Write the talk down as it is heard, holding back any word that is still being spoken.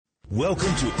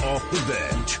Welcome to Off the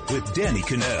Bench with Danny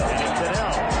Cannell.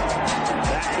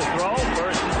 Back to throw,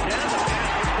 first and 10. The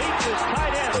pass complete to his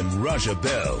tight end. And Raja Bell.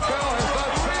 Bell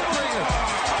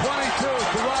has done 22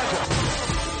 to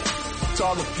Raja. It's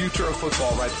all the future of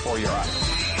football right before your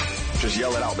eyes. Just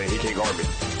yell it out, man. He can't guard me.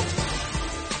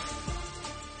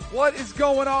 What is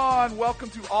going on? Welcome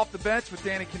to Off the Bench with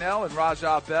Danny Cannell and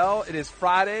Raja Bell. It is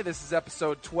Friday. This is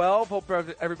episode 12. Hope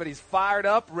everybody's fired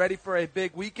up, ready for a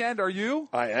big weekend. Are you?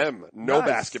 I am. No Nice.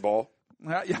 Basketball.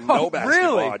 No Basketball.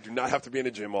 Really? I do not have to be in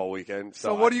the gym all weekend.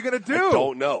 So what are you going to do? I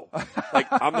don't know. Like,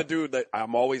 I'm the dude that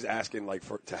I'm always asking, like,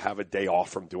 to have a day off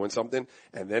from doing something.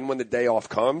 And then when the day off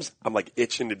comes, I'm like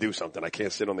itching to do something. I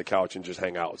can't sit on the couch and just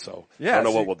hang out. So I don't know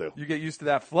what we'll do. You get used to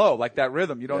that flow, like that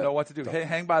rhythm. You don't know what to do. Hey,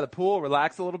 hang by the pool,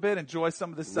 relax a little bit, enjoy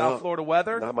some of this South Florida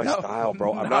weather. Not my style,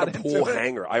 bro. I'm not a pool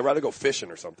hanger. I'd rather go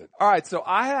fishing or something. All right. So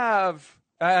I'm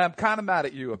kind of mad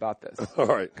at you about this. All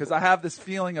right. Because I have this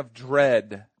feeling of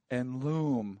dread and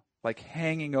loom, like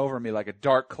hanging over me like a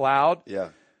dark cloud. Yeah.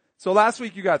 So last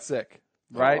week you got sick,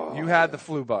 right? Oh, you had the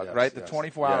flu bug, right? The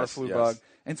 24-hour flu yes. bug.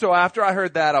 And so after I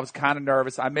heard that, I was kind of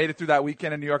nervous. I made it through that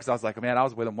weekend in New York because I was like, man, I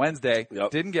was with him Wednesday.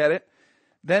 Yep. Didn't get it.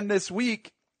 Then this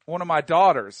week, one of my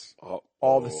daughters, all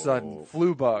of a sudden,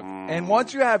 flu bug. And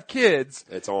once you have kids,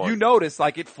 It's on. you notice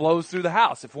like it flows through the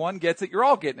house. If one gets it, you're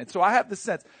all getting it. So I have this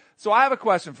sense. So I have a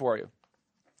question for you.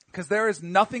 Because there is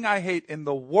nothing I hate in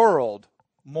the world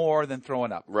more than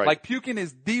throwing up. Right. Like puking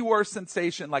is the worst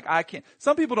sensation. Like I can't,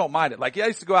 some people don't mind it. Like I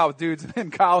used to go out with dudes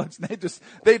in college and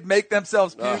they'd make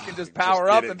themselves puke and just power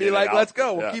up and be like, let's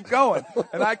go. We'll keep going.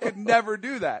 And I could never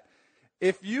do that.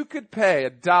 If you could pay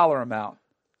a dollar amount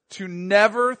to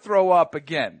never throw up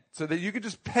again, so that you could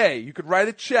just pay, you could write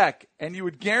a check and you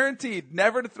would guaranteed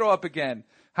never to throw up again,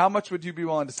 how much would you be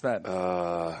willing to spend?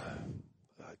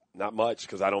 Not much,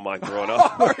 because I don't mind throwing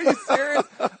up. Are you serious?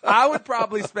 I would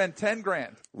probably spend 10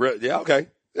 grand. Yeah, okay.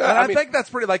 Yeah, And I think that's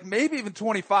pretty, like maybe even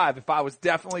 25 if I was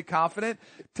definitely confident.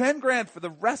 10 grand for the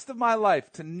rest of my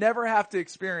life to never have to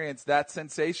experience that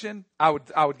sensation, I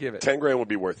would give it. 10 grand would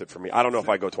be worth it for me. I don't know if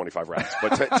I go 25 rounds,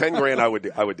 but 10 grand I would do.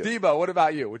 Debo, what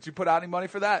about you? Would you put out any money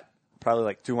for that? Probably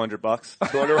like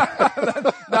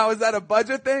 $200. Now, is that a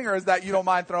budget thing or is that you don't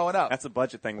mind throwing up? That's a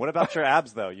budget thing. What about your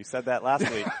abs though? You said that last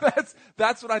week.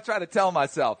 That's what I try to tell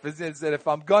myself is that if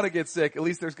I'm going to get sick, at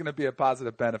least there's going to be a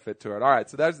positive benefit to it. All right.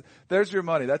 So there's your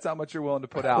money. That's how much you're willing to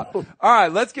put out. All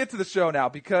right. Let's get to the show now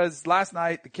because last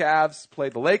night the Cavs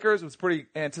played the Lakers. It was a pretty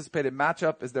anticipated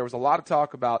matchup as there was a lot of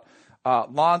talk about,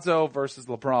 Lonzo versus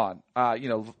LeBron.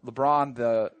 LeBron,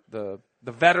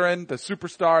 the veteran, the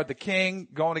superstar, the king,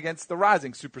 going against the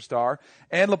rising superstar.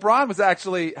 And LeBron was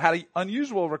actually had an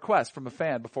unusual request from a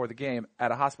fan before the game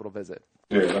at a hospital visit.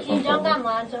 Yeah, that's Can you dunk on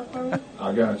Lonzo for me?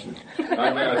 I got you.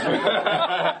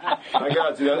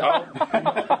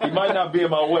 He might not be in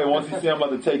my way. Once he see I'm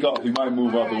about to take off, he might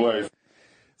move out the way.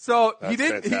 So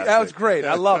that was great.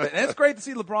 I love it. And it's great to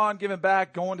see LeBron giving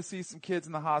back, going to see some kids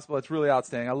in the hospital. It's really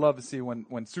outstanding. I love to see when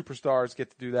superstars get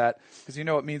to do that because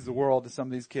it means the world to some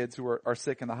of these kids who are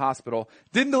sick in the hospital.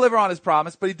 Didn't deliver on his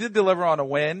promise, but he did deliver on a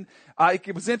win.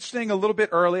 It was interesting a little bit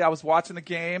early. I was watching the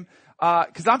game.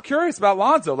 Cause I'm curious about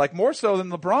Lonzo, like more so than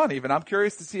LeBron even. I'm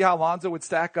curious to see how Lonzo would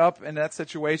stack up in that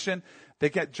situation. They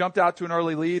jumped out to an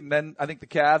early lead, and then I think the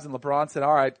Cavs and LeBron said,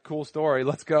 all right, cool story,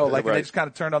 let's go. And they just kind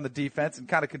of turned on the defense and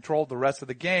kind of controlled the rest of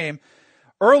the game.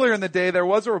 Earlier in the day, there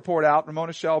was a report out,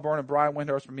 Ramona Shelburne and Brian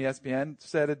Windhorst from ESPN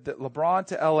said that LeBron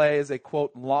to LA is a,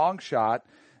 quote, long shot.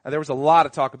 There was a lot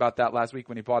of talk about that last week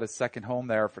when he bought his second home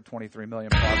there for $23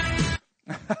 million.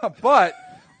 But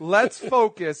let's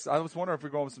focus. I was wondering if we're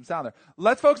going with some sound there.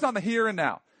 Let's focus on the here and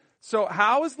now. So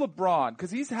how is LeBron,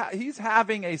 because he's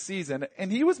having a season,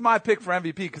 and he was my pick for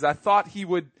MVP because I thought he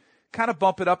would kind of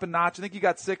bump it up a notch. I think he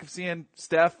got sick of seeing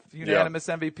Steph unanimous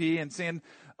MVP and seeing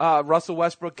Russell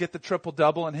Westbrook get the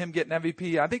triple-double and him getting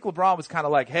MVP. I think LeBron was kind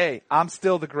of like, hey, I'm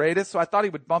still the greatest, so I thought he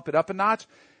would bump it up a notch.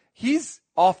 He's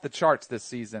off the charts this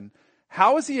season.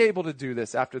 How is he able to do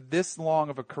this after this long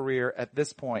of a career at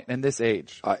this point and this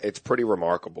age? It's pretty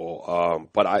remarkable.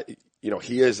 But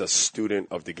he is a student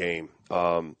of the game.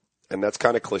 And that's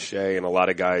kind of cliche, and a lot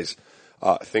of guys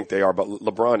think they are, but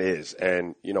LeBron is.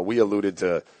 And, we alluded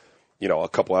to, a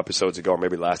couple episodes ago, or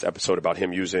maybe last episode, about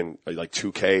him using like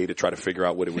 2K to try to figure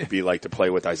out what it would be like to play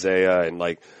with Isaiah. And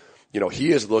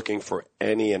he is looking for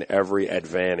any and every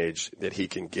advantage that he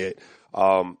can get.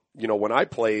 When I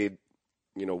played,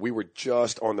 we were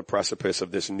just on the precipice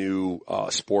of this new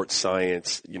sports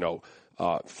science,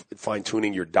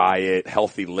 fine-tuning your diet,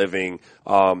 healthy living.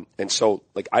 And so,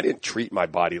 I didn't treat my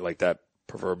body like that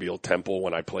proverbial temple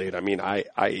when I played. I mean, I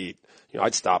eat,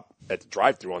 I'd stop at the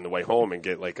drive-thru on the way home and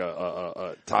get like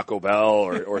a Taco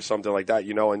Bell or something like that,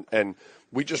 and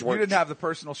we just weren't. You didn't have the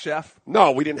personal chef?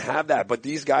 No, we didn't have that. But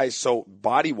these guys, so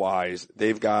body-wise,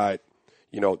 they've got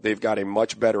a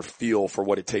much better feel for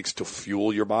what it takes to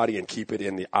fuel your body and keep it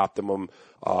in the optimum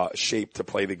shape to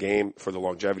play the game for the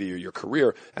longevity of your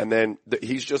career. And then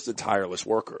he's just a tireless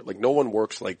worker. Like, no one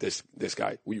works like this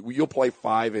guy. You'll play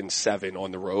 5 and 7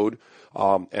 on the road.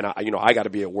 And I got to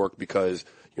be at work because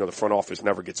the front office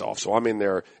never gets off. So I'm in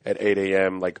there at 8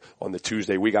 a.m. Like on the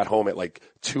Tuesday, we got home at like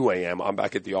 2 a.m. I'm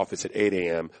back at the office at 8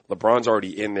 a.m. LeBron's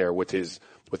already in there with his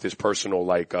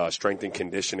personal strength and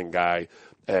conditioning guy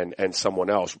and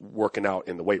someone else working out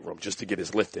in the weight room just to get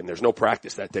his lift in. There's no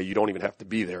practice that day. You don't even have to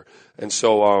be there. And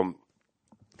so,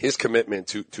 his commitment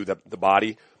to the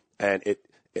body, and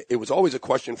it was always a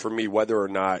question for me whether or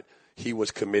not he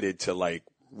was committed to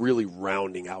really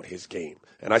rounding out his game.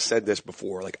 And I said this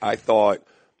before, I thought,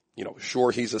 sure,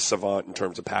 he's a savant in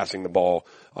terms of passing the ball,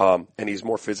 and he's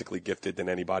more physically gifted than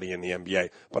anybody in the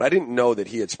NBA. But I didn't know that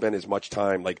he had spent as much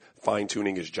time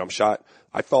fine-tuning his jump shot.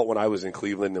 I thought when I was in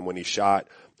Cleveland and when he shot,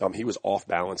 he was off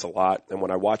balance a lot. And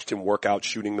when I watched him work out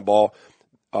shooting the ball,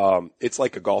 it's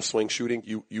like a golf swing shooting.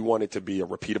 You want it to be a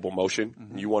repeatable motion.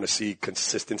 Mm-hmm. You want to see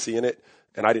consistency in it.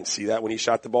 And I didn't see that when he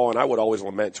shot the ball. And I would always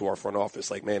lament to our front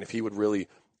office, man, if he would really,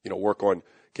 work on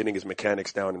getting his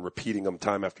mechanics down and repeating them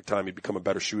time after time, he'd become a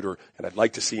better shooter. And I'd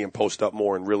like to see him post up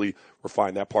more and really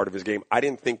refine that part of his game. I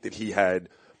didn't think that he had,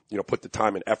 put the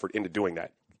time and effort into doing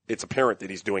that. It's apparent that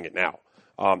he's doing it now.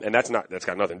 And that's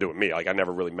got nothing to do with me. I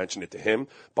never really mentioned it to him,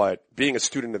 but being a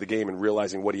student of the game and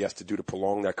realizing what he has to do to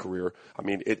prolong that career, I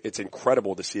mean, it's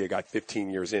incredible to see a guy 15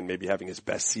 years in, maybe having his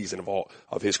best season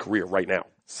of his career right now.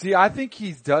 See, I think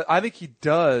he does,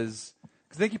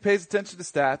 because I think he pays attention to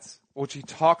stats, which he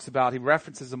talks about. He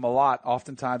references them a lot,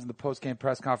 oftentimes in the post-game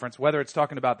press conference, whether it's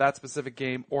talking about that specific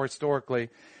game or historically.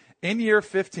 In year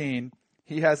 15,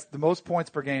 he has the most points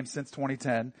per game since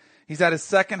 2010. He's had his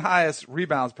second highest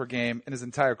rebounds per game in his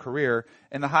entire career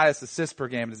and the highest assists per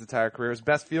game in his entire career, his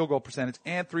best field goal percentage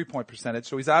and 3-point percentage.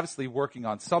 So he's obviously working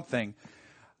on something.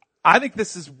 I think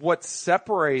this is what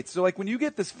separates. So when you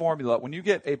get this formula, when you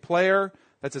get a player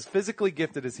that's as physically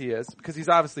gifted as he is, because he's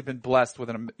obviously been blessed with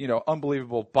an,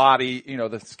 unbelievable body,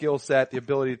 the skill set, the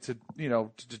ability to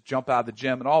jump out of the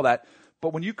gym and all that.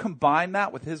 But when you combine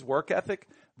that with his work ethic,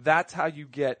 that's how you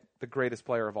get the greatest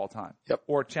player of all time. Yep.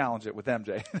 Or challenge it with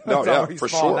MJ. No, yeah, for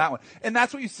sure. That one. And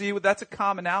that's what you see that's a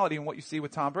commonality in what you see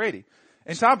with Tom Brady.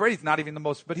 And Tom Brady's not even the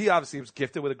most, but he obviously was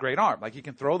gifted with a great arm. He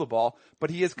can throw the ball,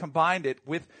 but he has combined it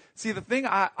with, see, the thing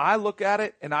I look at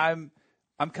it and I'm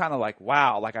kind of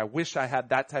wow, I wish I had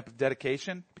that type of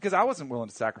dedication because I wasn't willing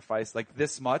to sacrifice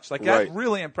this much. That right.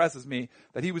 Really impresses me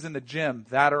that he was in the gym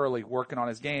that early working on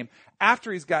his game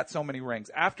after he's got so many rings,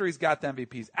 after he's got the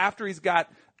MVPs, after he's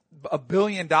got $1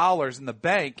 billion in the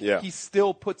bank. Yeah. He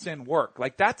still puts in work.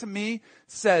 That to me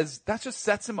that just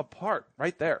sets him apart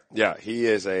right there. Yeah, he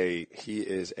is a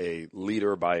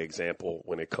leader by example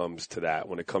when it comes to that,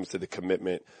 when it comes to the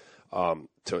commitment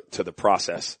to the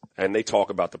process. And they talk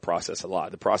about the process a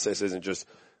lot. The process isn't just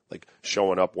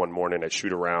showing up one morning at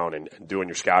shoot around and doing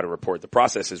your scouting report. The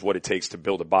process is what it takes to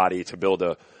build a body, to build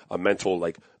a mental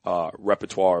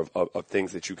repertoire of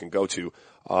things that you can go to.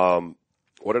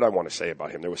 What did I want to say about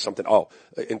him? There was something.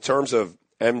 In terms of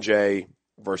MJ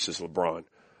versus LeBron,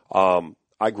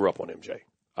 I grew up on MJ.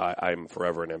 I'm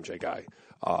forever an MJ guy.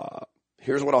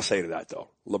 Here's what I'll say to that though.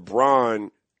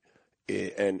 LeBron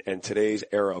and today's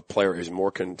era of player is more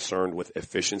concerned with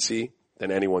efficiency than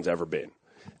anyone's ever been.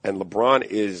 And LeBron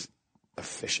is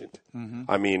efficient. Mm-hmm.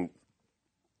 I mean,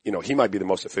 he might be the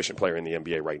most efficient player in the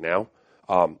NBA right now.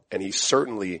 And he's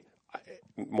certainly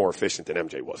more efficient than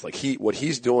MJ was. What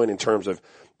he's doing in terms of,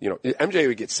 MJ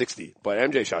would get 60, but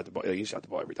MJ shot the ball. He shot the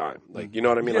ball every time. You know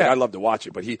what I mean? Yeah. I love to watch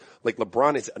it, but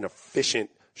LeBron is an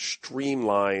efficient,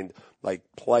 streamlined,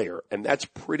 player. And that's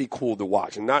pretty cool to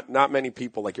watch. And not many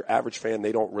people, your average fan,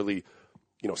 they don't really,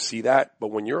 see that. But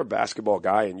when you're a basketball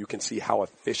guy and you can see how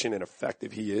efficient and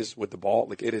effective he is with the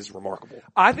ball, it is remarkable.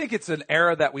 I think it's an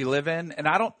era that we live in. And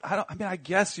I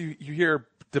guess you hear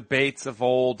debates of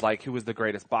old, who was the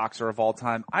greatest boxer of all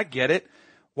time. I get it.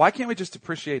 Why can't we just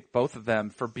appreciate both of them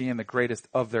for being the greatest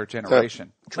of their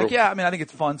generation? True. I think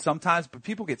it's fun sometimes, but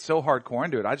people get so hardcore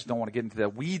into it. I just don't want to get into the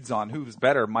weeds on who's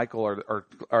better, Michael or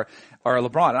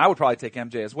LeBron. And I would probably take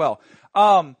MJ as well.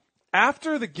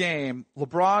 After the game,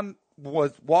 LeBron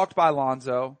walked by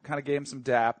Lonzo, kind of gave him some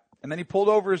dap. And then he pulled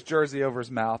over his jersey over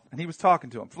his mouth, and he was talking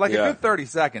to him for a good 30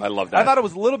 seconds. I love that. I thought it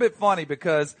was a little bit funny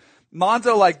because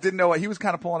Lonzo didn't know what he was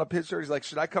kind of pulling up his shirt. He's like,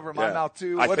 should I cover my mouth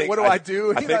too? What do I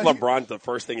do? I think LeBron, the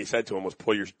first thing he said to him was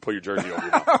pull your jersey over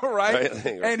your mouth. right?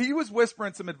 And he was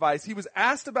whispering some advice. He was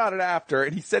asked about it after,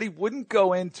 and he said he wouldn't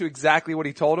go into exactly what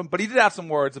he told him, but he did have some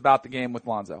words about the game with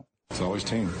Lonzo. It's always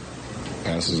team.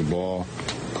 Passes the ball,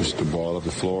 pushes the ball up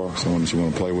the floor, someone that you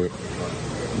want to play with.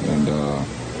 And,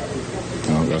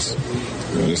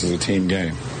 this is a team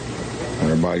game.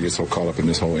 Everybody gets so caught up in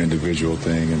this whole individual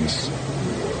thing, and it's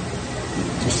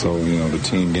so, the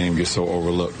team game gets so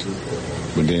overlooked.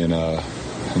 But then,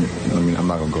 I'm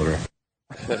not going to go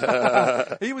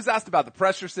there. He was asked about the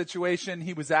pressure situation.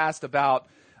 He was asked about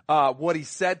what he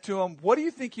said to him. What do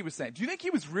you think he was saying? Do you think he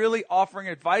was really offering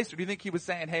advice, or do you think he was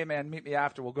saying, hey, man, meet me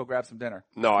after, we'll go grab some dinner?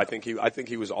 No, I think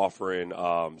he was offering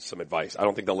some advice. I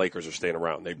don't think the Lakers are staying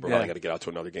around. They probably got to get out to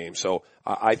another game. So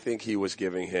I think he was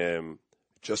giving him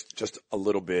just a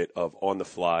little bit of on the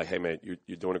fly, hey, man,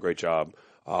 you're doing a great job.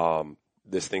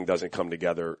 This thing doesn't come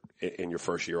together in your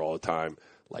first year all the time.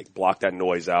 Block that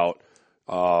noise out,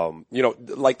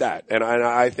 like that. And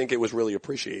I think it was really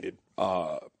appreciated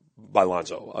by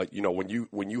Lonzo.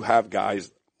 When you have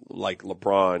guys like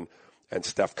LeBron and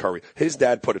Steph Curry, his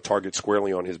dad put a target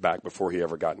squarely on his back before he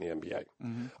ever got in the NBA.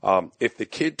 Mm-hmm. If the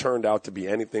kid turned out to be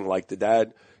anything like the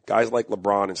dad, guys like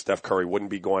LeBron and Steph Curry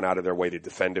wouldn't be going out of their way to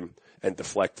defend him and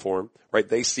deflect for him, right?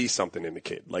 They see something in the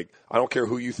kid. I don't care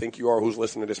who you think you are, who's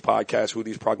listening to this podcast, who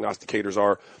these prognosticators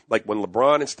are. When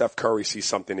LeBron and Steph Curry see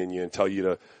something in you and tell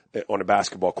you on a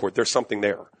basketball court, there's something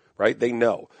there, right? They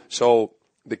know. So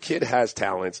the kid has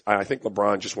talents. I think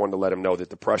LeBron just wanted to let him know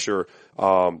that the pressure,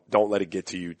 don't let it get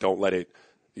to you. Don't let it,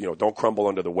 don't crumble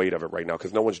under the weight of it right now,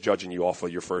 because no one's judging you off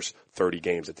of your first 30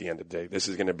 games at the end of the day. This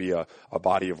is going to be a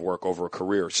body of work over a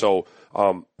career. So,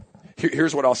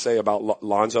 here's what I'll say about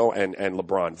Lonzo and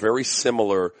LeBron. Very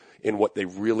similar in what they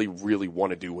really, really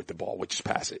want to do with the ball, which is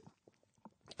pass it.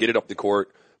 Get it up the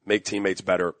court, make teammates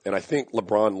better. And I think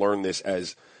LeBron learned this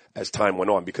as time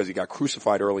went on, because he got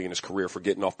crucified early in his career for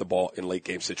getting off the ball in late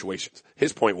game situations.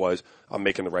 His point was, I'm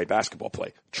making the right basketball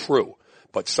play. True.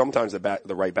 But sometimes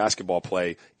the right basketball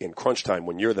play in crunch time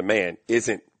when you're the man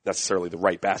isn't necessarily the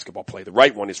right basketball play. The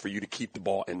right one is for you to keep the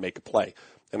ball and make a play.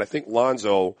 And I think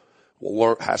Lonzo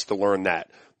has to learn that.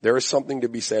 There is something to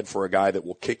be said for a guy that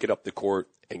will kick it up the court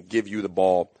and give you the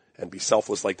ball and be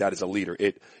selfless like that as a leader.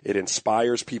 It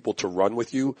inspires people to run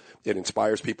with you. It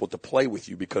inspires people to play with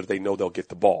you because they know they'll get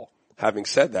the ball. Having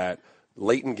said that,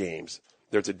 late in games,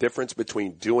 there's a difference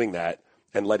between doing that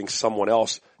and letting someone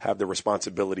else have the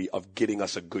responsibility of getting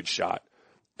us a good shot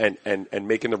and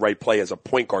making the right play as a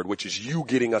point guard, which is you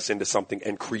getting us into something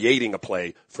and creating a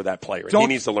play for that player. And he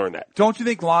needs to learn that. Don't you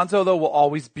think Lonzo, though, will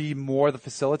always be more the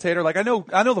facilitator? I know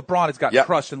LeBron has gotten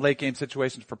crushed in late game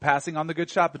situations for passing on the good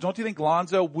shot, but don't you think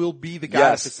Lonzo will be the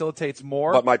guy that facilitates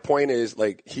more? But my point is,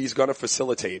 he's going to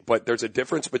facilitate, but there's a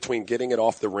difference between getting it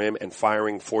off the rim and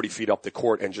firing 40 feet up the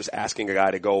court and just asking a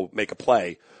guy to go make a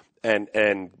play.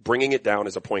 And bringing it down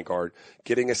as a point guard,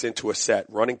 getting us into a set,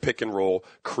 running pick and roll,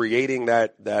 creating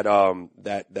that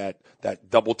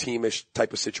double teamish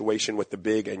type of situation with the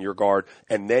big and your guard,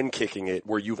 and then kicking it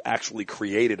where you've actually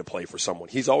created a play for someone.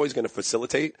 He's always going to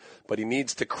facilitate, but he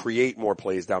needs to create more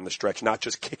plays down the stretch, not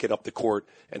just kick it up the court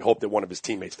and hope that one of his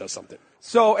teammates does something.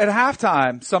 So at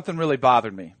halftime, something really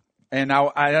bothered me. And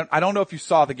now I don't know if you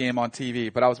saw the game on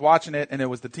TV, but I was watching it, and it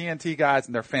was the TNT guys,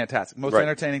 and they're fantastic. Most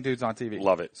entertaining dudes on TV.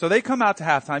 Love it. So they come out to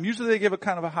halftime. Usually they give a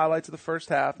kind of a highlight to the first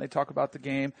half, and they talk about the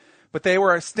game. But they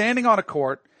were standing on a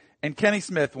court, and Kenny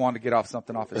Smith wanted to get off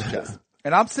something off his chest.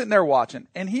 And I'm sitting there watching,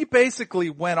 and he basically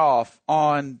went off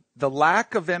on the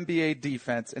lack of NBA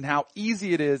defense and how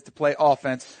easy it is to play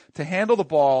offense, to handle the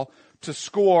ball, to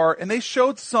score, and they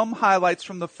showed some highlights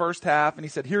from the first half, and he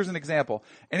said, here's an example.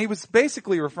 And he was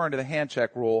basically referring to the hand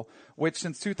check rule, which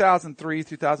since 2003,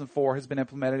 2004 has been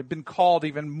implemented. It's been called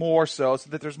even more so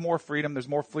that there's more freedom, there's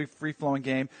more free-flowing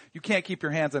game. You can't keep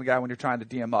your hands on a guy when you're trying to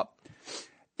DM up.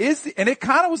 And it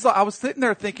kind of was, I was sitting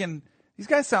there thinking, these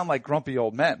guys sound like grumpy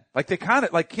old men.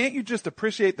 Can't you just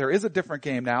appreciate there is a different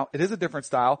game now? It is a different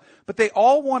style, but they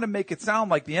all want to make it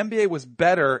sound like the NBA was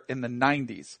better in the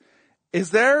 90s.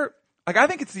 I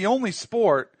think it's the only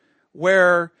sport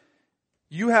where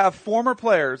you have former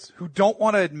players who don't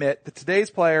want to admit that today's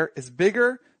player is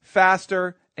bigger,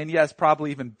 faster, and yes,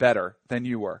 probably even better than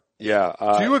you were. Yeah.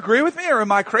 Do you agree with me, or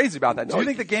am I crazy about that? Do you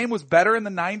think the game was better in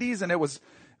the 90s and it was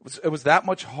that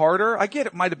much harder? I get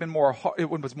it might have been it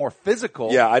was more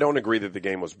physical. Yeah, I don't agree that the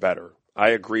game was better. I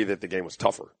agree that the game was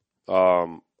tougher.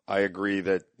 I agree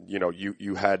that,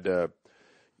 you had to,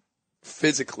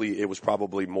 physically it was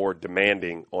probably more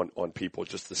demanding on people,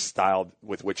 just the style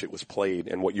with which it was played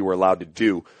and what you were allowed to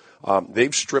do.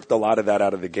 They've stripped a lot of that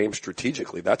out of the game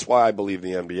strategically. That's why I believe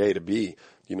the NBA to be,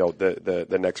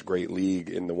 the next great league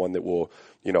and the one that will,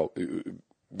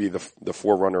 be the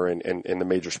forerunner in the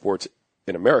major sports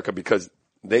in America, because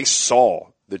they saw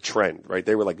the trend, right?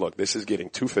 They were like, look, this is getting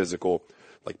too physical.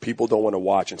 Like, people don't want to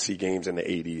watch and see games in the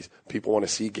 80s. People want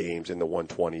to see games in the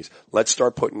 120s. Let's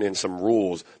start putting in some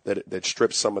rules that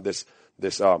strip some of this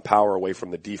power away from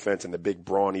the defense and the big,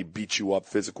 brawny, beat you up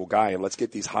physical guy. And let's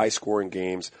get these high scoring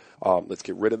games. Let's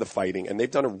get rid of the fighting. And they've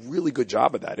done a really good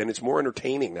job of that. And it's more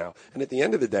entertaining now. And at the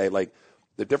end of the day, like,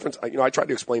 the difference, I try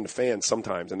to explain to fans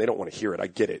sometimes and they don't want to hear it. I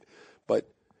get it. But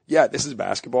yeah, this is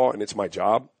basketball and it's my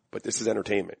job, but this is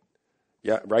entertainment.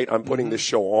 Yeah, right? I'm putting this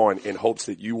show on in hopes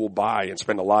that you will buy and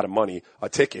spend a lot of money, a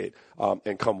ticket,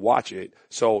 and come watch it.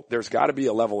 So there's got to be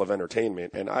a level of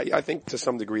entertainment. And I think to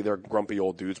some degree they're grumpy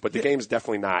old dudes, but the game's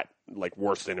definitely not like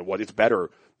worse than it was. It's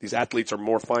better. These athletes are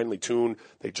more finely tuned.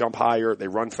 They jump higher. They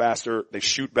run faster. They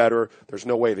shoot better. There's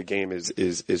no way the game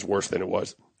is worse than it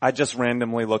was. I just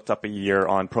randomly looked up a year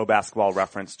on Pro Basketball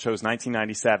Reference, chose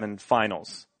 1997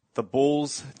 finals. The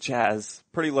Bulls, Jazz,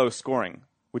 pretty low scoring.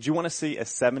 Would you want to see a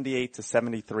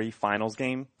 78-73 finals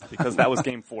game? Because that was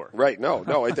game 4. Right. No.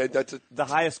 That's the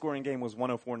highest scoring game was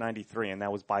 104-93, and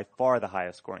that was by far the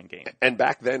highest scoring game. And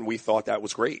back then we thought that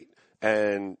was great.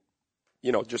 And,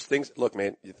 just things, look,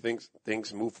 man,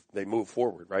 things move, they move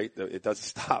forward, right? It doesn't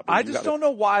stop. I just don't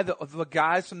know why the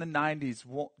guys from the 90s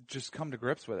won't just come to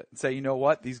grips with it and say, you know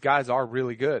what? These guys are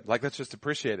really good. Like, let's just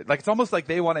appreciate it. Like, it's almost like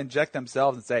they want to inject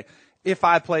themselves and say, if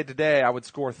I played today, I would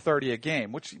score 30 a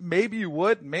game, which maybe you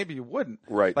would, maybe you wouldn't.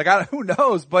 Right. Like, who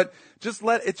knows? But just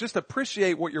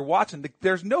appreciate what you're watching.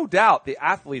 There's no doubt the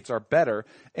athletes are better.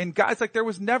 And guys, like, there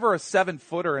was never a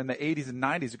 7-footer in the 80s and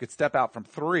 90s who could step out from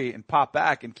 3 and pop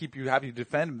back and have you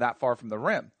defend him that far from the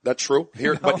rim. That's true.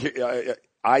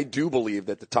 I do believe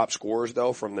that the top scorers,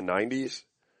 though, from the 90s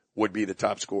would be the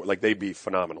top scorer. Like, they'd be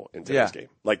phenomenal in today's game.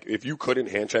 Like, if you couldn't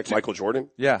hand check Michael Jordan,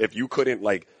 if you couldn't,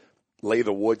 like, lay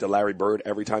the wood to Larry Bird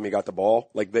every time he got the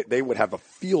ball, like they would have a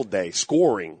field day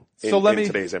scoring in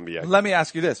today's NBA. Let me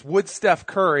ask you this. Would Steph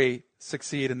Curry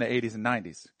succeed in the 80s and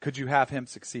 90s? Could you have him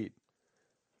succeed?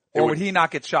 Or would he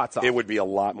not get shots off? It would be a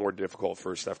lot more difficult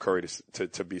for Steph Curry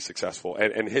to be successful.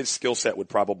 And his skill set would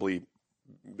probably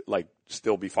like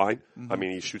still be fine. I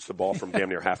mean, he shoots the ball from damn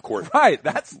near half court. Right.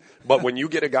 But when you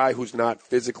get a guy who's not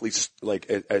physically like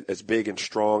as big and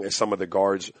strong as some of the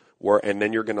guards were, and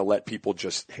then you're going to let people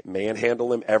just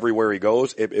manhandle him everywhere he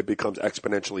goes, it becomes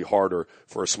exponentially harder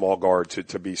for a small guard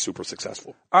to be super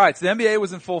successful. All right. So the NBA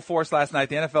was in full force last night.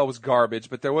 The NFL was garbage,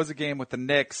 but there was a game with the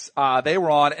Knicks. They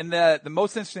were on, and the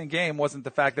most interesting game wasn't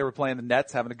the fact they were playing the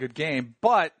Nets having a good game,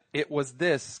 but it was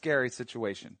this scary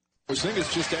situation.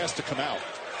 Porzingis just asked to come out.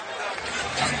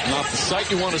 Not the sight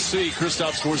you want to see.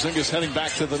 Kristaps Porzingis heading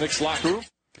back to the Knicks locker room.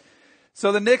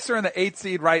 So the Knicks are in the 8th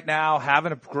seed right now,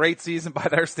 having a great season by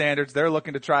their standards. They're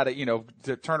looking to try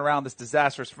to turn around this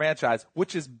disastrous franchise,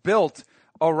 which is built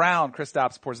around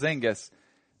Kristaps Porzingis.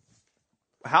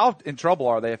 How in trouble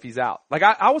are they if he's out? Like,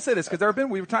 I will say this, because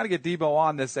we were trying to get Debo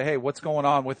on this, say, hey, what's going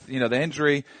on with, the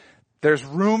injury? There's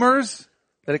rumors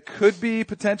that it could be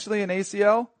potentially an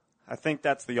ACL. I think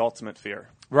that's the ultimate fear.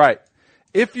 Right.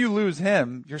 If you lose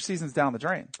him, your season's down the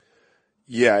drain.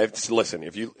 Yeah, listen,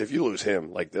 if you lose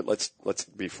him, like, let's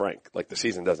be frank, like, the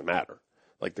season doesn't matter.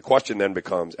 Like, the question then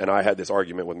becomes, and I had this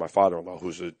argument with my father-in-law,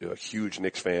 who's a huge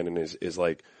Knicks fan and is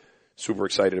like super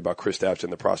excited about Kristaps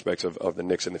and the prospects of the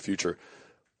Knicks in the future.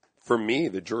 For me,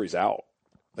 the jury's out.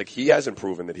 Like, he hasn't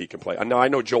proven that he can play. Now, I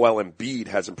know Joel Embiid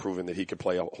hasn't proven that he can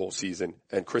play a whole season,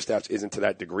 and Kristaps isn't to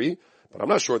that degree, but I'm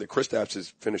not sure that Kristaps has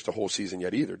finished a whole season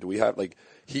yet either. Do we have, like,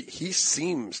 he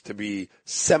seems to be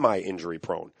semi-injury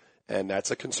prone. And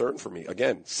that's a concern for me.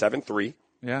 Again, 7'3".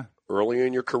 Yeah. Early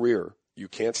in your career, you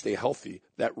can't stay healthy.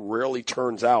 That rarely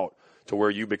turns out to where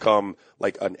you become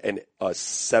like a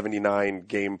 79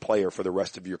 game player for the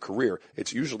rest of your career.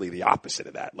 It's usually the opposite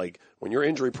of that. Like, when you're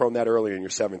injury prone that early and you're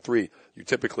 7'3", you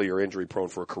typically are injury prone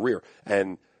for a career.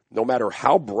 And no matter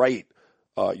how bright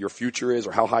your future is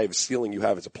or how high of a ceiling you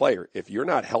have as a player, if you're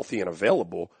not healthy and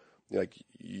available, like,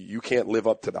 you can't live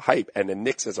up to the hype, and the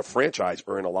Knicks as a franchise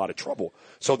are in a lot of trouble.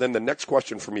 So then the next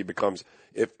question for me becomes,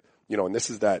 if, and this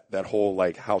is that whole,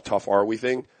 like, how tough are we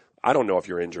thing. I don't know if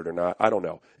you're injured or not. I don't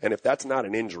know. And if that's not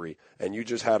an injury and you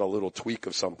just had a little tweak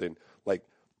of something, like,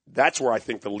 that's where I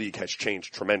think the league has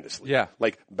changed tremendously. Yeah.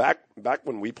 Like, back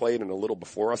when we played and a little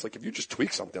before us, like, if you just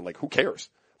tweak something, like, who cares?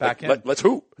 Let's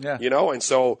hoop. Yeah. And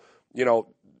so,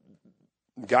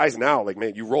 guys now, like,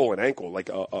 man, you roll an ankle, like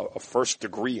a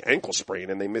first-degree ankle sprain,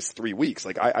 and they miss 3 weeks.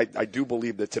 Like, I do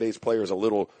believe that today's player is a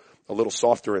little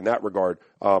softer in that regard.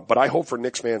 But I hope for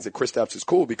Knicks fans that Kristaps is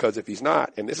cool, because if he's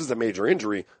not, and this is a major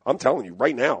injury, I'm telling you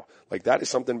right now, like, that is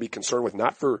something to be concerned with,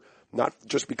 not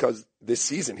just because this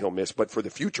season he'll miss, but for the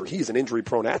future. He's an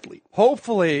injury-prone athlete.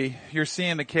 Hopefully you're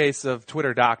seeing the case of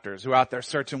Twitter doctors who are out there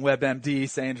searching WebMD,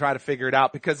 saying try to figure it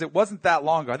out, because it wasn't that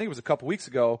long ago. I think it was a couple weeks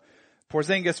ago.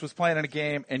 Porzingis was playing in a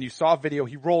game, and you saw a video.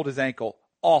 He rolled his ankle.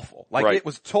 Awful. Like, right. It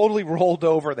was totally rolled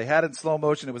over. They had it in slow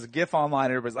motion. It was a GIF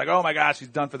online. Everybody's like, oh my gosh, he's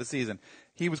done for the season.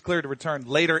 He was cleared to return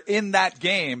later in that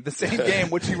game, the same game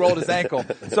which he rolled his ankle.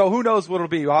 So who knows what it'll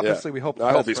be. Obviously, we hope the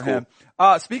best for him.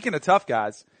 Speaking of tough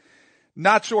guys,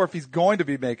 not sure if he's going to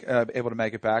be able to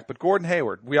make it back, but Gordon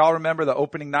Hayward. We all remember the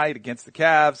opening night against the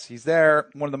Cavs. He's there.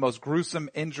 One of the most gruesome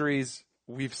injuries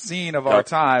we've seen of our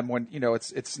time, when,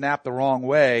 it's snapped the wrong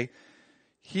way.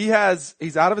 He's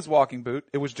out of his walking boot.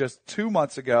 It was just 2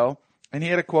 months ago, and he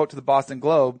had a quote to the Boston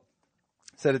Globe,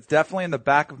 said, "It's definitely in the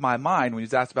back of my mind," when he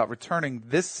was asked about returning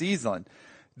this season.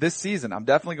 I'm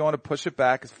definitely going to push it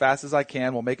back as fast as I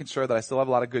can, while making sure that I still have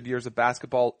a lot of good years of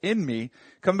basketball in me.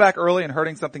 Coming back early and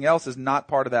hurting something else is not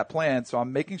part of that plan. So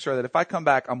I'm making sure that if I come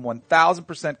back, I'm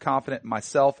 1,000% confident in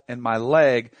myself and my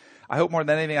leg. I hope more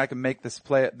than anything I can make this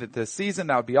season.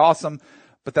 That would be awesome.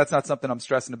 But that's not something I'm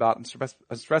stressing about.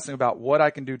 I'm stressing about what I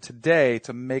can do today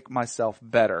to make myself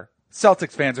better.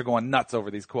 Celtics fans are going nuts over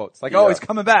these quotes. Like, he's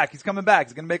coming back. He's coming back.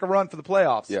 He's going to make a run for the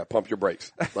playoffs. Yeah, pump your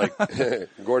brakes. Like,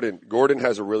 Gordon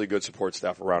has a really good support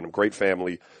staff around him. Great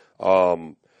family.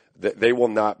 They will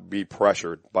not be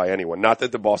pressured by anyone. Not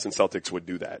that the Boston Celtics would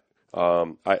do that.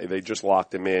 They just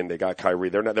locked him in. They got Kyrie.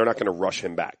 They're not going to rush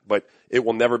him back. But it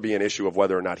will never be an issue of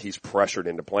whether or not he's pressured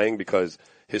into playing, because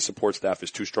his support staff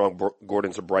is too strong.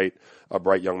 Gordon's a bright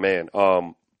young man.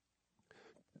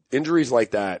 Injuries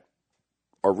like that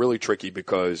are really tricky,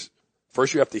 because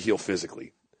first you have to heal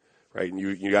physically, right? And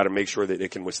you got to make sure that it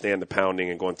can withstand the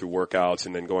pounding and going through workouts,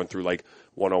 and then going through like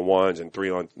 1-on-1s and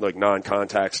 3-on, like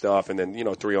non-contact stuff, and then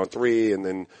 3-on-3, and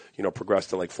then progress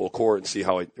to like full court and see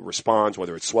how it responds,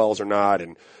 whether it swells or not,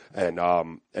 and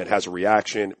has a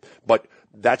reaction. But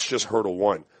that's just hurdle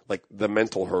one. Like, the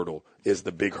mental hurdle is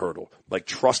the big hurdle. Like,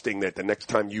 trusting that the next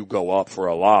time you go up for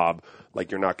a lob,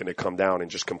 like, you're not going to come down and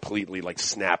just completely like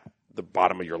snap the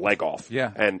bottom of your leg off.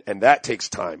 Yeah. And that takes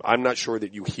time. I'm not sure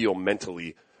that you heal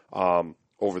mentally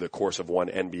over the course of one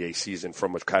NBA season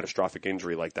from a catastrophic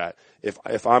injury like that.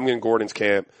 If I'm in Gordon's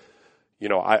camp,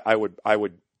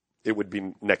 it would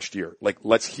be next year. Like,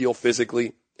 let's heal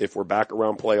physically. If we're back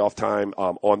around playoff time,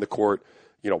 on the court,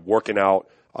 working out,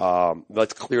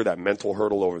 let's clear that mental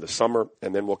hurdle over the summer,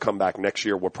 and then we'll come back next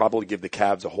year. We'll probably give the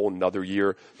Cavs a whole nother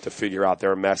year to figure out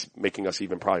their mess, making us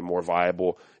even probably more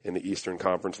viable in the Eastern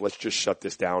Conference. Let's just shut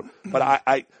this down. But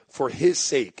I for his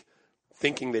sake,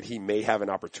 thinking that he may have an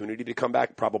opportunity to come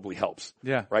back probably helps.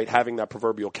 Yeah. Right? Having that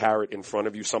proverbial carrot in front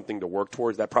of you, something to work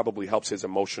towards, that probably helps his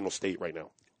emotional state right now.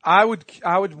 I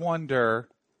would wonder,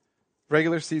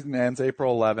 regular season ends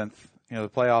April 11th, the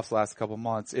playoffs last a couple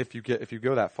months, if you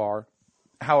go that far,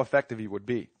 how effective he would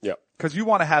be. Yeah. Because you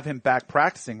want to have him back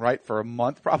practicing, right, for a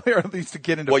month probably, or at least to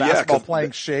get into basketball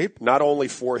playing shape. Not only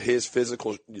for his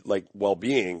physical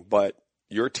well-being, but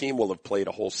your team will have played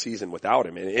a whole season without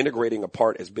him. And integrating a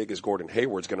part as big as Gordon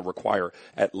Hayward is going to require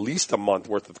at least a month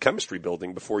worth of chemistry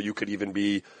building before you could even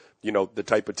be, the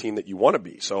type of team that you want to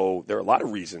be. So there are a lot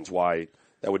of reasons why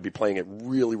that would be playing it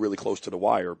really, really close to the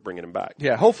wire, bringing him back.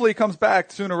 Yeah, hopefully he comes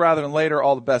back sooner rather than later.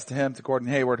 All the best to him, to Gordon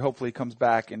Hayward. Hopefully he comes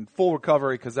back in full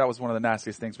recovery, because that was one of the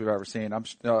nastiest things we've ever seen.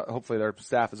 Hopefully their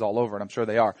staff is all over it. I'm sure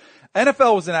they are.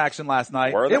 NFL was in action last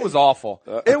night. It was awful.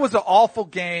 It was an awful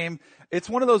game. It's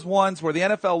one of those ones where the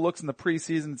NFL looks in the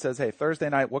preseason and says, hey, Thursday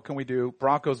night, what can we do?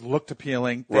 Broncos looked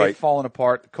appealing. They've fallen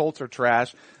apart. The Colts are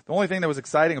trash. The only thing that was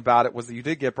exciting about it was that you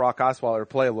did get Brock Osweiler to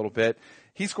play a little bit.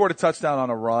 He scored a touchdown on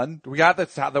a run. Do we have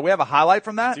a highlight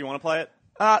from that? Do you want to play it?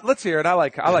 Let's hear it. I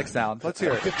like sound. Let's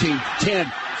hear it. 15,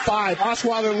 10, 5.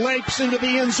 Osweiler leaps into the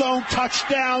end zone.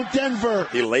 Touchdown, Denver.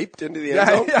 He leaped into the end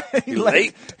zone? Yeah, he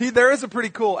leaped. There is a pretty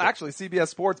cool, actually, CBS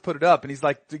Sports put it up, and he's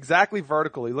like exactly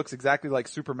vertical. He looks exactly like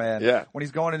Superman when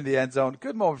he's going into the end zone.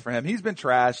 Good moment for him. He's been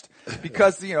trashed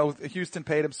because, Houston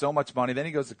paid him so much money. Then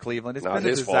he goes to Cleveland. It's been a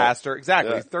disaster. Fault.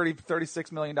 Exactly. Yeah. He's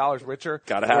 $36 million richer.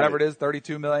 Whatever it is,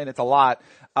 $32 million. It's a lot.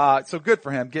 So good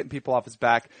for him, getting people off his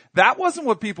back. That wasn't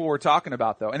what people were talking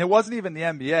about, though. And it wasn't even the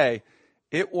NBA.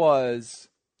 It was,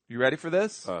 you ready for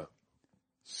this?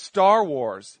 Star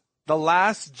Wars, The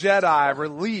Last Jedi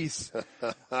release.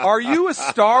 Are you a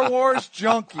Star Wars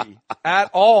junkie at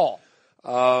all?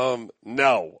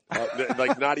 No.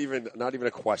 Not even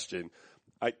a question.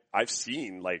 I've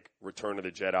seen like Return of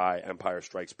the Jedi, Empire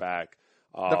Strikes Back.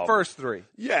 The first three.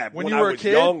 Yeah. When you were I was a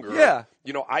kid? younger. Yeah.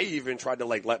 You know, I even tried to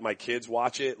like let my kids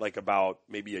watch it like about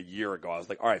maybe a year ago. I was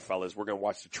like, all right, fellas, we're going to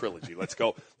watch the trilogy. Let's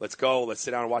go. Let's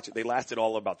sit down and watch it. They lasted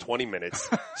all about 20 minutes.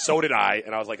 So did I.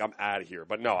 And I was like, I'm out of here.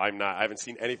 But no, I'm not. I haven't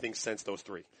seen anything since those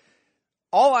three.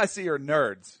 All I see are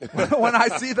nerds. When I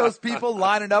see those people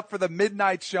lining up for the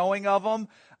midnight showing of them,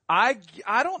 I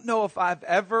don't know if I've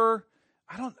ever,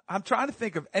 I'm trying to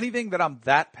think of anything that I'm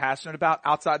that passionate about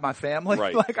outside my family.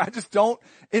 Right. Like I just don't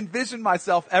envision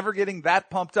myself ever getting that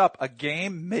pumped up. A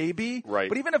game, maybe. Right.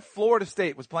 But even if Florida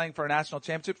State was playing for a national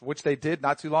championship, which they did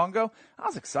not too long ago, I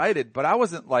was excited, but I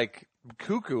wasn't like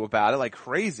cuckoo about it, like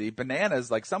crazy, bananas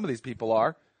like some of these people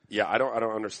are. Yeah, I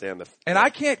don't understand and I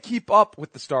can't keep up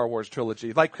with the Star Wars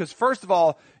trilogy. Like, cause first of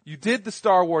all, you did the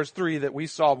Star Wars 3 that we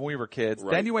saw when we were kids.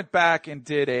 Right. Then you went back and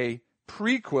did a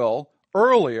prequel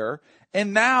earlier.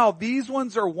 And now these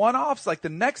ones are one-offs. Like the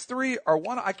next 3 are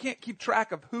I can't keep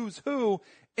track of who's who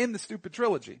in the stupid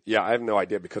trilogy. Yeah, I have no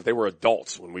idea because they were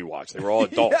adults when we watched. They were all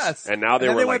adults. Yes. And now they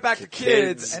went like back to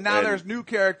kids. And now there's new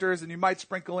characters and you might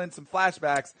sprinkle in some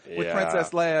flashbacks with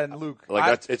Princess Leia and Luke.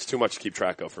 Like it's too much to keep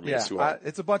track of for me. Yeah,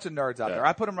 it's a bunch of nerds out there.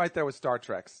 I put them right there with Star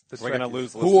Treks. We're going to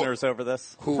lose listeners over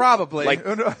this? Probably. Like,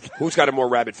 who's got a more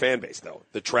rabid fan base though?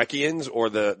 The Trekians or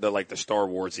the Star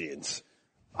Warsians?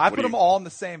 I put them all in the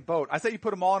same boat. I say you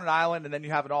put them all on an island and then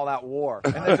you have an all-out war.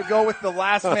 And then to go with the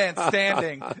last man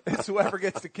standing is whoever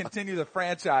gets to continue the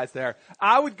franchise there.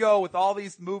 I would go with all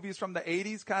these movies from the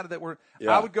 80s kind of that were,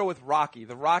 I would go with Rocky.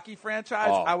 The Rocky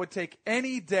franchise, I would take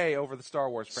any day over the Star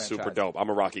Wars franchise. Super dope. I'm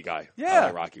a Rocky guy. Yeah. I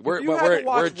like Rocky.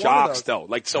 We're jocks though.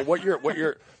 Like, so what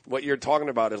you're talking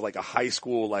about is like a high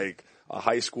school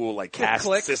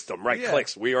caste system, right? Yeah.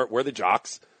 Cliques. We're the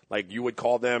jocks. Like you would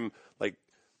call them like,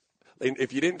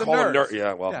 if you didn't call them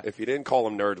nerds, if you didn't call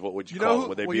them nerds, what would you call them?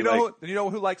 Would they be like? You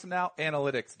know who likes them now?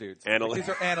 Analytics dudes. These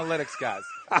are analytics guys.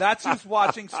 That's who's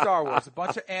watching Star Wars. A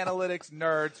bunch of analytics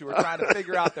nerds who are trying to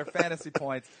figure out their fantasy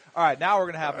points. All right, now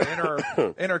we're going to have an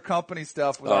intercompany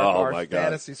stuff with our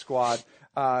fantasy squad.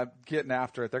 Getting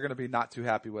after it. They're going to be not too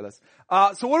happy with us.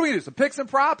 So what do we do? Some picks and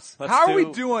props? How are we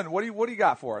doing? What do you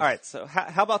got for us? All right. So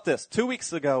how about this? 2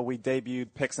 weeks ago, we debuted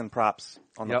picks and props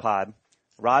on the pod.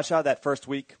 Raja, that first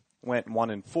week, went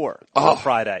 1-4 on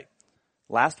Friday.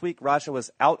 Last week, Raja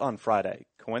was out on Friday.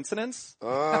 Coincidence? So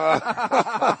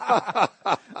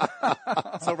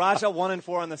Raja 1-4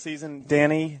 on the season.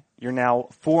 Danny, you're now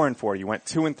 4-4. You went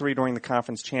 2-3 during the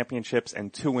conference championships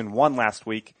and 2-1 last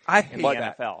week. I hate in the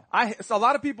that. NFL. So a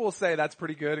lot of people will say that's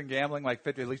pretty good in gambling, like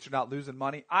 50. At least you're not losing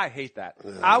money. I hate that.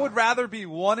 I would rather be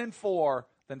 1-4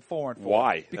 than 4-4.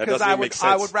 Why? Because I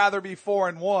would rather be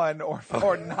 4-1 or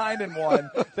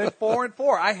 9-1 than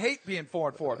 4-4. I hate being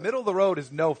 4-4. Middle of the road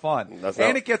is no fun,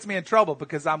 it gets me in trouble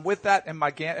because I'm with that in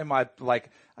my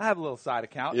I have a little side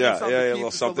account. A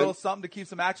little something to keep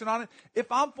some action on it.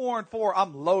 If I'm 4-4,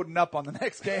 I'm loading up on the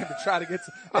next game to try to get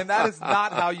and that is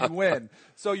not how you win.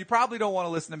 So you probably don't want to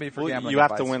listen to me for gambling You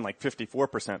have advice. to win like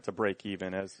 54% to break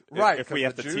even if we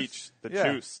have to teach the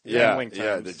juice. Gambling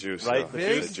terms, the juice. Right?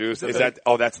 The juice. Is that,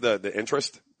 that's the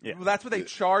interest? Yeah. Well, that's what they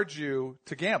charge you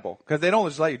to gamble because they don't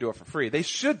just let you do it for free. They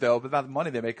should though, but not the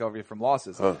money they make over you from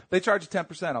losses. They charge you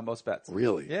 10% on most bets.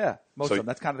 Really? Yeah, most of them.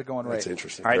 That's kind of the going rate. That's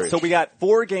interesting. All right, so we got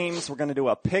 4 games. We're going to do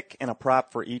a pick and a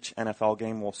prop for each NFL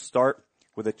game. We'll start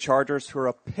with the Chargers, who are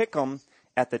a pick'em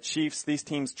at the Chiefs. These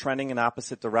teams trending in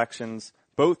opposite directions.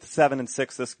 Both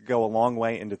 7-6. This could go a long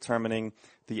way in determining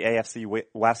the AFC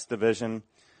West division.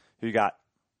 Who you got?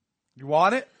 You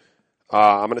want it?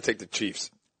 I'm going to take the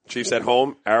Chiefs. Chiefs at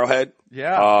home, Arrowhead.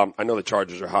 Yeah. I know the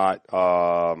Chargers are hot,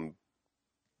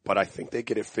 but I think they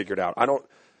get it figured out.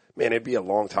 It'd be a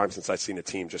long time since I've seen a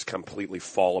team just completely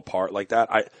fall apart like that.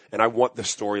 I want the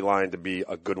storyline to be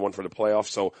a good one for the playoffs,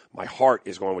 so my heart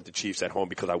is going with the Chiefs at home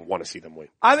because I want to see them win.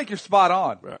 I think you're spot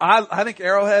on. Right. I think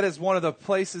Arrowhead is one of the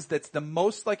places that's the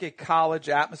most like a college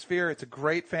atmosphere. It's a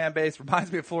great fan base.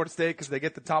 Reminds me of Florida State because they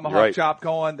get the tomahawk chop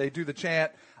going. They do the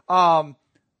chant.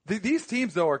 These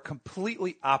teams, though, are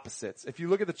completely opposites. If you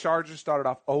look at the Chargers, started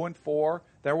off 0-4.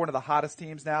 They're one of the hottest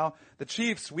teams now. The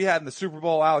Chiefs, we had in the Super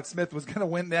Bowl, Alex Smith was going to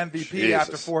win the MVP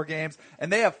after 4 games,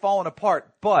 and they have fallen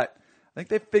apart. But I think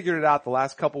they figured it out the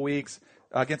last couple weeks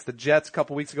against the Jets a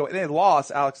couple weeks ago. And they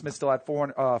lost. Alex Smith still had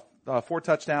 4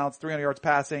 touchdowns, 300 yards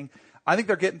passing. I think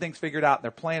they're getting things figured out. They're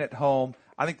playing at home.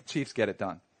 I think the Chiefs get it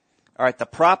done. All right, the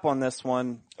prop on this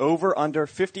one, over under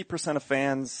 50% of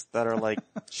fans that are like,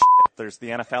 shit, there's the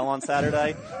NFL on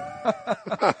Saturday.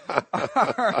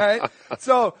 All right.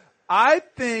 So I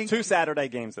think 2 Saturday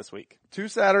games this week. 2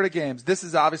 Saturday games. This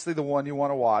is obviously the one you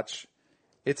want to watch.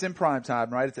 It's in prime time,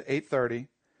 right? It's at 8:30.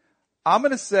 I'm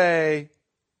going to say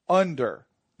under,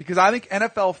 because I think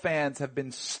NFL fans have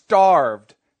been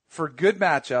starved for good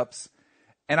matchups,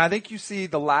 and I think you see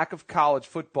the lack of college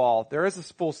football. There is a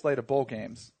full slate of bowl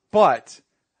games, but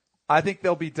I think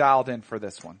they'll be dialed in for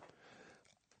this one.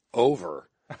 Over.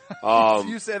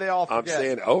 You say they all forget. I'm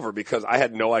saying over because I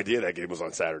had no idea that game was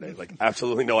on Saturday. Like,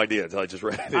 absolutely no idea until I just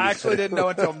read it. I actually didn't know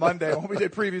until Monday when we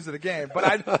did previews of the game.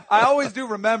 But I always do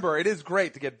remember it is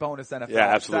great to get bonus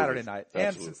NFL Saturday night. Absolutely.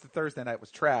 And since the Thursday night was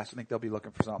trash, I think they'll be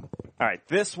looking for something. All right,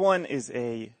 this one is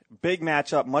a big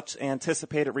matchup, much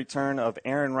anticipated return of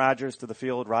Aaron Rodgers to the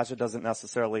field. Roger doesn't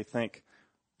necessarily think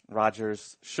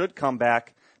Rodgers should come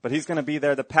back, but he's going to be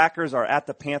there. The Packers are at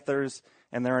the Panthers,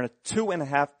 and they're in a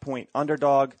 2.5-point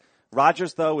underdog.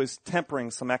 Rodgers, though, is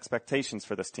tempering some expectations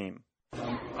for this team.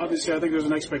 Obviously, I think there's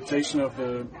an expectation of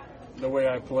the way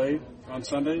I play on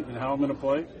Sunday and how I'm going to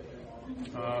play.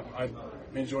 I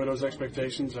enjoy those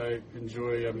expectations. I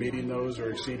enjoy meeting those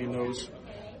or exceeding those.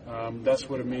 That's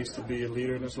what it means to be a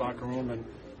leader in this locker room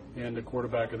and the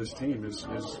quarterback of this team is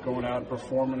going out and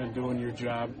performing and doing your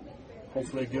job.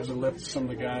 Hopefully it gives a lift to some of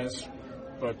the guys,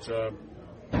 but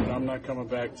I'm not coming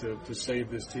back to save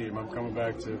this team. I'm coming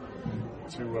back to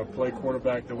play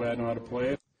quarterback the way I know how to play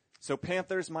it. So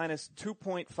Panthers minus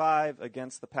 2.5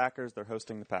 against the Packers. They're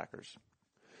hosting the Packers.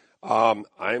 I'm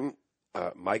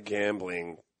my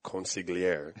gambling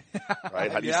consigliere,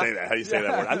 right? How do you say that? How do you say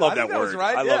that word? I love that word.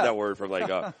 Right. I love that word from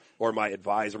or my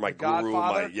advisor, my guru,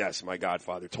 Godfather? my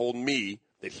godfather told me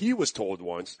that he was told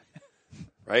once,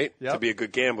 right? Yep. To be a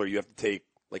good gambler, you have to take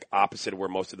like opposite of where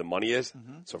most of the money is.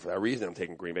 Mm-hmm. So for that reason, I'm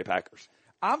taking Green Bay Packers.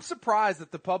 I'm surprised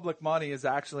that the public money is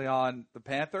actually on the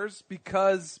Panthers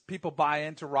because people buy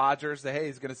into Rodgers.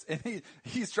 Hey,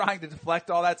 he's trying to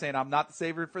deflect all that, saying I'm not the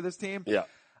savior for this team. Yeah.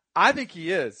 I think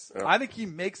he is. Yeah. I think he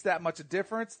makes that much a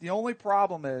difference. The only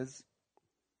problem is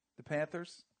the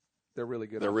Panthers, they're really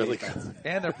good. They're really good.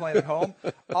 And they're playing at home.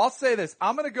 I'll say this.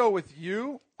 I'm going to go with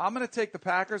you. I'm going to take the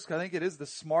Packers because I think it is the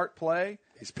smart play.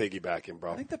 He's piggybacking,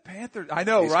 bro. I think the Panthers. I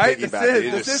know, He's right?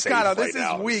 piggybacking. This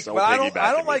is weak, so but I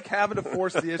don't me. like having to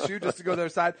force the issue just to go their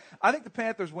side. I think the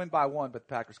Panthers win by 1, but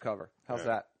the Packers cover. How's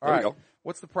that? All right. Go.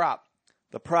 What's the prop?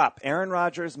 The prop, Aaron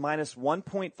Rodgers minus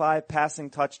 1.5 passing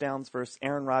touchdowns versus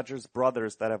Aaron Rodgers'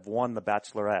 brothers that have won the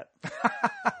Bachelorette.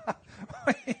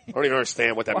 I don't even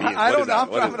understand what that means.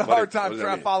 I'm having a hard time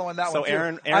following that one. So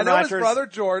Aaron I know Rodgers his brother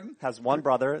Jordan has one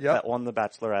brother that won the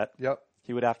Bachelorette. Yep.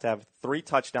 He would have to have 3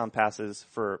 touchdown passes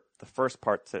for the first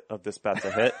part of this bet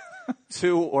to hit,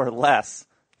 2 or less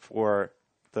for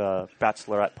the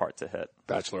Bachelorette part to hit.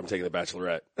 Bachelor, I'm taking the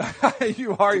Bachelorette.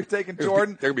 You're taking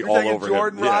Jordan. They're going to be all over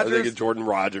Jordan him. Rodgers. Yeah, I'm taking Jordan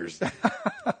Rodgers.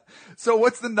 So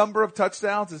what's the number of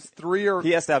touchdowns? Is 3 or?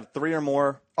 He has to have 3 or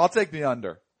more. I'll take the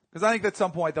under. Because I think at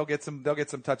some point they'll get some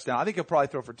touchdowns. I think he'll probably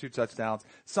throw for 2 touchdowns.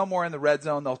 Somewhere in the red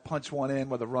zone, they'll punch one in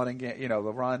with a running game, the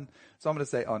run. So I'm going to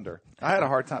say under. I had a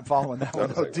hard time following that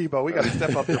one. Oh, Debo, we got to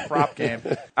step up your prop game.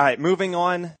 All right, moving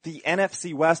on. The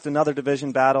NFC West, another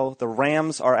division battle. The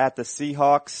Rams are at the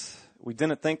Seahawks. We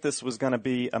didn't think this was going to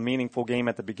be a meaningful game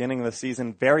at the beginning of the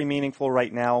season. Very meaningful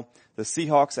right now. The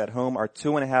Seahawks at home are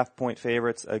 2.5-point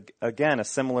favorites. Again, a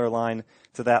similar line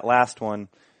to that last one.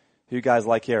 Who you guys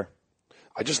like here?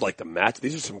 I just like the match.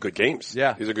 These are some good games.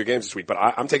 Yeah. These are good games this week. But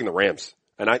I'm taking the Rams.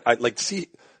 And I like to see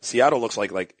Seattle looks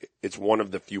like it's one of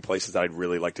the few places that I'd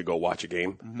really like to go watch a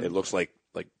game. Mm-hmm. It looks like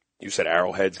you said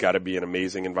Arrowhead's got to be an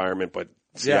amazing environment, but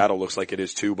Seattle looks like it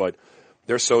is too. But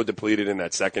they're so depleted in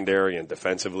that secondary and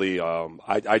defensively.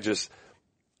 I just,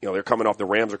 they're coming off, the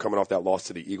Rams are coming off that loss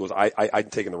to the Eagles. I'm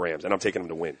taking the Rams, and I'm taking them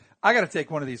to win. I got to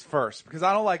take one of these first because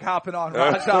I don't like hopping on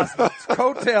Rajah's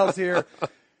coattails here.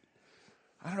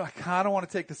 I don't know. I kind of want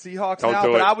to take the Seahawks now,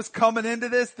 but I was coming into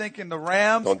this thinking the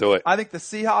Rams. Don't do it. I think the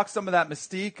Seahawks, some of that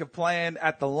mystique of playing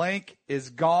at the Link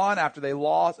is gone after they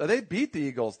lost. They beat the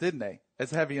Eagles, didn't they? As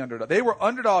heavy underdogs. They were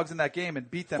underdogs in that game and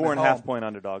beat them at home. 4.5-point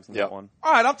underdogs in that one.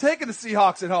 All right, I'm taking the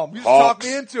Seahawks at home. You just talk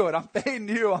me into it. I'm fading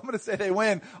you. I'm going to say they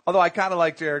win. Although I kind of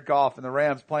like Jared Goff and the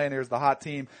Rams playing here as the hot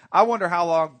team. I wonder how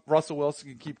long Russell Wilson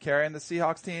can keep carrying the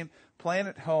Seahawks team. Playing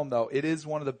at home, though, it is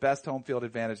one of the best home field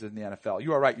advantages in the NFL.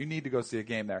 You are right. You need to go see a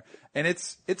game there. And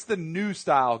it's the new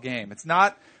style game. It's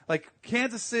not like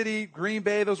Kansas City, Green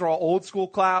Bay. Those are all old school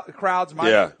crowds.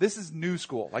 This is new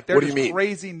school. Like they're just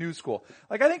crazy new school.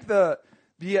 Like I think the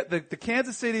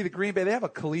Kansas City, the Green Bay, they have a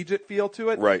collegiate feel to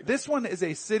it. Right. This one is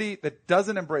a city that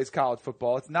doesn't embrace college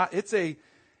football.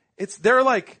 They're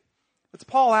like, It's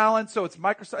Paul Allen, so it's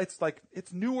Microsoft.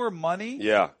 It's newer money.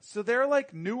 Yeah. So they're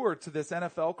like newer to this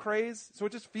NFL craze. So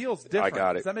it just feels different. I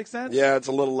got it. Does that make sense? Yeah, it's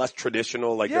a little less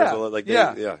traditional. Like yeah. there's a like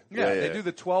They do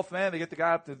the 12th man. They get the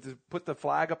guy up to put the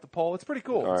flag up the pole. It's pretty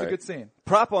cool. It's a good scene.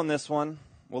 Prop on this one.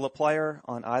 Will a player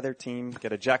on either team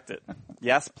get ejected?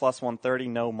 Yes, plus 130.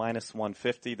 No, minus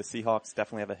 150. The Seahawks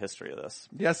definitely have a history of this.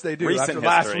 Yes, they do. Recent After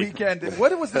last history. weekend.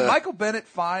 What was the Michael Bennett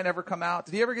fine ever come out?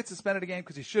 Did he ever get suspended again?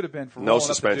 Because he should have been for no rolling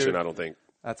suspension. up a dude. I don't think.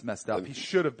 That's messed up. He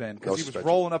should have been because No he was suspension.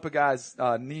 rolling up a guy's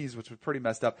knees, which was pretty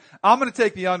messed up. I'm going to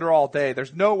take the under all day.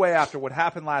 There's no way after what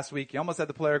happened last week. You almost had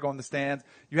the player go in the stands.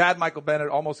 You had Michael Bennett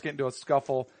almost get into a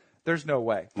scuffle. There's no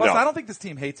way. Plus, No. I don't think this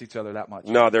team hates each other that much.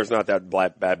 No, there's not that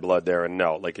bad blood there, and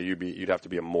no, like you'd have to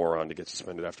be a moron to get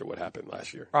suspended after what happened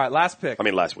last year. All right, last pick.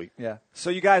 Last week. Yeah.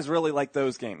 So you guys really like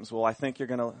those games. Well, I think you're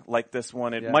going to like this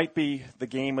one. It might be the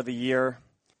game of the year.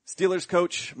 Steelers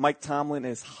coach Mike Tomlin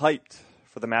is hyped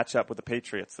for the matchup with the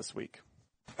Patriots this week.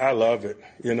 I love it.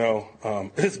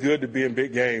 It's good to be in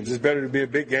big games. It's better to be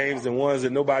in big games than ones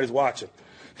that nobody's watching.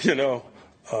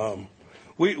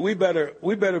 We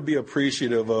better be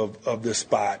appreciative of this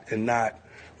spot and not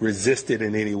resist it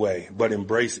in any way, but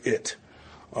embrace it,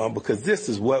 because this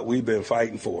is what we've been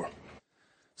fighting for.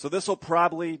 So this will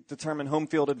probably determine home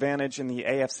field advantage in the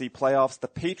AFC playoffs. The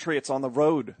Patriots on the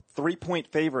road,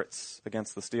 3-point favorites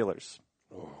against the Steelers.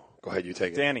 Oh, go ahead, you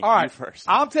take it. Danny, All right, you first.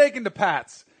 I'm taking the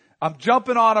Pats. I'm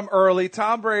jumping on them early.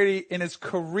 Tom Brady in his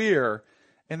career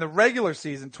in the regular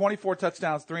season, 24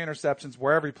 touchdowns, 3 interceptions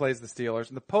wherever he plays the Steelers.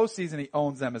 In the postseason, he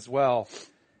owns them as well.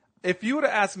 If you would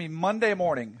have asked me Monday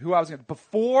morning who I was going to,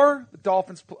 before the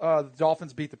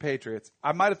Dolphins beat the Patriots,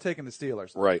 I might have taken the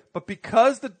Steelers. Right. But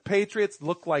because the Patriots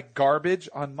look like garbage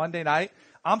on Monday night,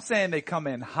 I'm saying they come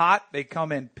in hot, they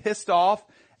come in pissed off,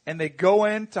 and they go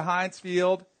into Heinz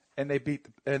Field and they beat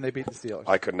the Steelers.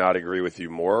 I could not agree with you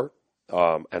more.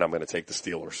 And I'm going to take the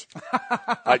Steelers.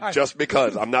 Just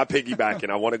because I'm not piggybacking.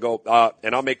 I want to go,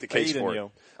 and I'll make the case for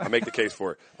it. I'll make the case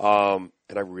for it. And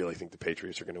I really think the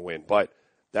Patriots are going to win. But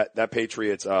that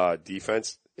Patriots,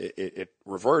 defense, it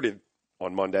reverted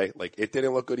on Monday. Like, it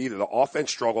didn't look good either. The offense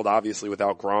struggled, obviously,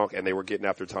 without Gronk, and they were getting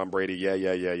after Tom Brady.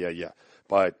 Yeah.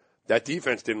 But that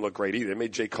defense didn't look great either. It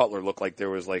made Jay Cutler look like there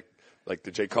was like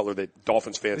the Jay Cutler that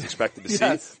Dolphins fans expected to see.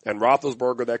 And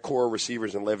Roethlisberger, that core of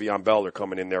receivers, and Le'Veon Bell are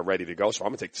coming in there ready to go. So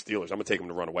I'm going to take the Steelers. I'm going to take them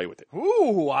to run away with it.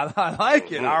 Ooh, I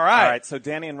like it. Mm-hmm. All right. All right, so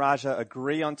Danny and Raja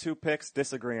agree on 2 picks,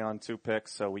 disagree on 2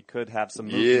 picks, so we could have some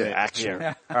movement action.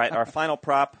 here. All right, our final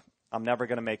prop. I'm never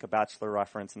going to make a Bachelor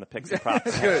reference in the picks and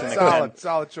props. Good,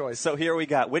 solid choice. So here we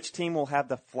got. Which team will have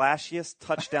the flashiest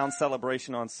touchdown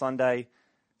celebration on Sunday?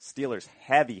 Steelers,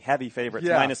 heavy favorites,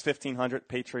 minus 1,500.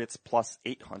 Patriots, plus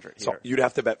 800 here. So you'd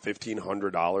have to bet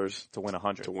 $1,500 to win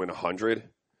 100. To win 100.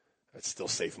 That's still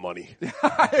safe money.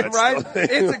 Right?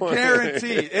 It's a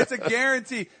guarantee. It's a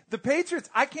guarantee. The Patriots,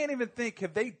 I can't even think,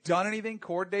 have they done anything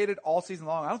coordinated all season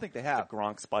long? I don't think they have. The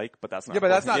Gronk spike, but that's not. Yeah, but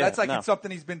that's not. Yeah, that's like no. it's something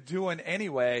he's been doing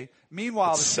anyway.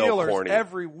 Meanwhile, It's the so Steelers corny.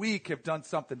 every week have done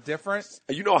something different.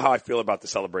 You know how I feel about the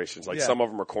celebrations. Like, some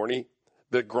of them are corny.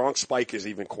 The Gronk spike is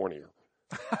even cornier.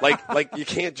 Like you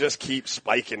can't just keep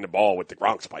spiking the ball with the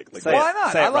Gronk spike. Like, why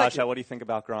not? Say it, I like Raja. What do you think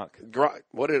about Gronk?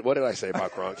 What did I say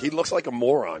about Gronk? He looks like a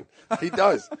moron. He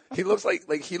does. He looks like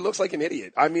an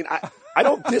idiot. I mean, I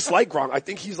don't dislike Gronk. I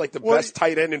think he's like the best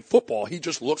tight end in football. He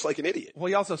just looks like an idiot. Well,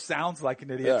 he also sounds like an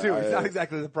idiot too. He's not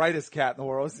exactly the brightest cat in the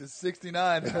world. He's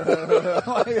 69.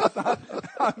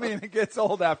 I mean, it gets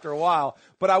old after a while.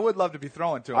 But I would love to be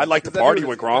throwing to him. I'd like to party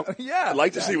with Gronk. Yeah. I'd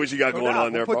like to see what you got going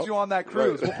on there, We'll bro. put you on that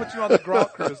cruise. Right. We'll put you on the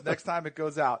Gronk cruise next time it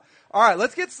goes out. All right,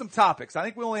 let's get to some topics. I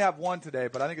think we only have one today,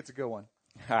 but I think it's a good one.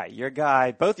 All right, your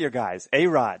guy, both your guys,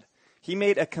 A-Rod. He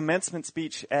made a commencement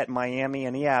speech at Miami,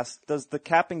 and he asked, does the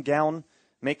cap and gown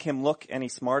make him look any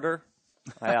smarter?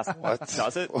 I asked, what?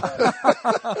 Does it?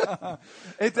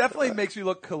 It definitely makes you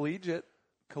look collegial.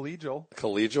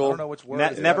 I don't know which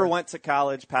word. Never went to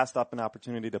college, passed up an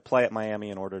opportunity to play at Miami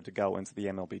in order to go into the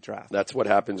MLB draft. That's what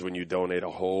happens when you donate a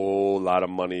whole lot of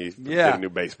money to a new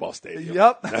baseball stadium.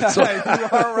 Yep. You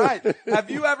are right.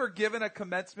 Have you ever given a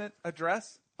commencement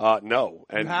address? No,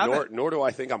 and nor do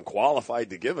I think I'm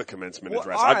qualified to give a commencement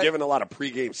address. I've given a lot of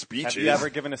pregame speeches. Have you ever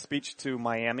given a speech to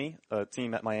Miami, a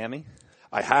team at Miami?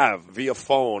 I have, via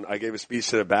phone. I gave a speech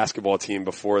to the basketball team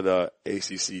before the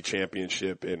ACC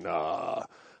championship in, I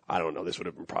don't know, this would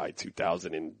have been probably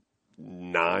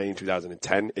 2009,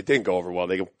 2010. It didn't go over well.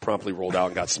 They promptly rolled out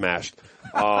and got smashed.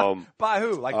 By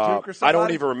who? Like Duke or somebody? I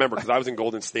don't even remember because I was in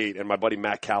Golden State and my buddy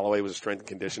Matt Calloway was a strength and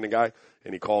conditioning guy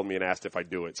and he called me and asked if I'd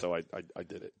do it. So I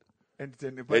did it.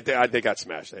 They got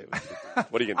smashed.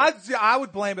 What are you gonna do? I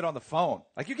would blame it on the phone.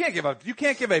 Like you can't give a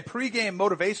pregame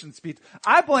motivation speech.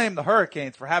 I blame the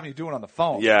Hurricanes for having you do it on the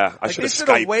phone. Yeah, they should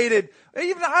have waited.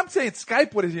 Even I'm saying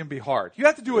Skype wouldn't even be hard. You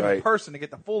have to do it in person to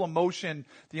get the full emotion,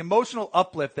 the emotional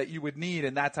uplift that you would need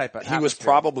in that type of atmosphere. He was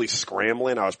probably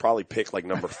scrambling. I was probably picked like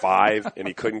number 5, and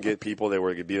he couldn't get people that were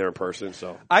going to be there in person.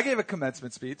 So I gave a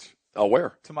commencement speech. Oh,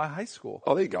 where? To my high school.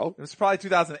 Oh, there you go. It was probably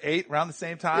 2008, around the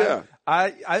same time. Yeah.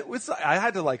 I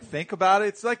had to like think about it.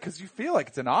 It's like, cause you feel like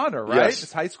it's an honor, right? Yes.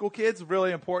 It's high school kids, a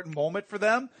really important moment for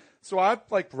them. So I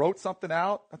like wrote something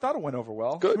out. I thought it went over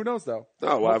well. Good. Who knows though?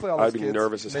 Oh, well, I'd be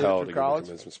nervous as hell to give a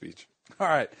commencement speech. All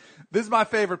right. This is my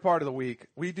favorite part of the week.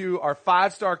 We do our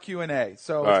 5-star Q&A.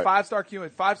 So it's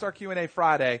 5-star Q&A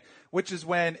Friday, which is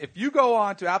when if you go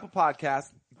on to Apple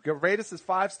Podcasts, rate us as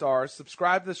 5 stars,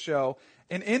 subscribe to the show,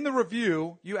 and in the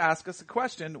review, you ask us a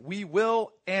question. We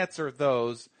will answer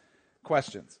those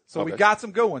questions. So we got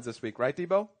some good ones this week, right,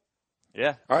 Debo?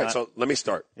 Yeah. All right, so let me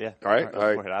start. Yeah. All right.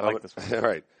 I like this one. All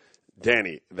right.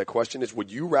 Danny, the question is, would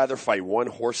you rather fight one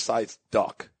horse-sized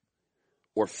duck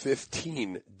or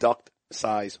 15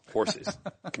 duck-sized horses?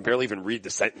 I can barely even read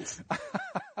the sentence.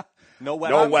 No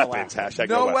weapons. No weapons. Hashtag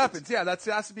no weapons. Yeah, that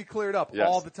has to be cleared up Yes.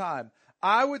 all the time.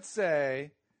 I would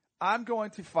say I'm going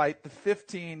to fight the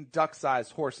 15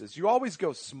 duck-sized horses. You always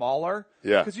go smaller.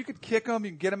 Yeah. Because you could kick them,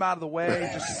 you can get them out of the way,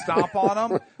 just stomp on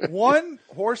them. One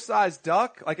horse-sized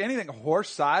duck, like anything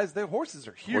horse-sized, the horses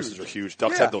are huge. Horses are huge.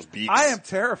 Ducks have those beaks. I am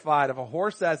terrified of a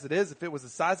horse as it is. If it was the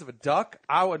size of a duck,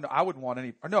 I wouldn't want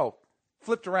any. Or no,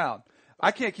 flipped around.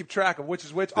 I can't keep track of which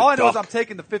is which. All I know is I'm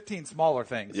taking the 15 smaller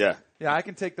things. Yeah. Yeah, I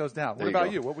can take those down. What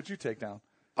about you? What would you take down?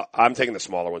 I'm taking the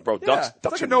smaller ones, bro. Yeah,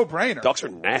 Ducks like a no-brainer. Ducks are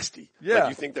nasty. Yeah. Like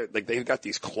you think that like they've got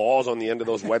these claws on the end of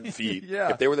those webbed feet. Yeah.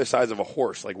 If they were the size of a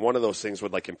horse, like one of those things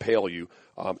would like impale you.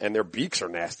 And their beaks are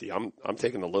nasty. I'm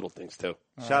taking the little things too.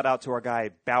 Shout out to our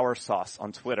guy Bauer Sauce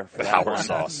on Twitter for that Bauer one.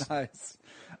 Sauce. Nice.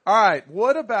 All right.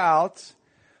 What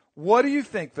do you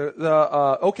think? The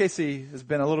OKC has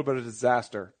been a little bit of a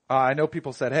disaster. I know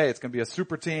people said, hey, it's going to be a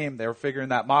super team. They were figuring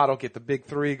that model, get the big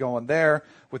 3 going there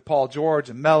with Paul George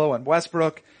and Melo and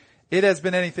Westbrook. It has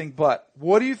been anything but.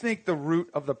 What do you think the root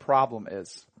of the problem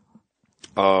is?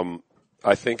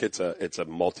 I think it's a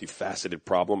multifaceted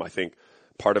problem. I think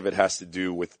part of it has to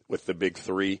do with the big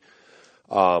 3,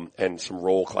 and some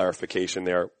role clarification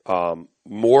there.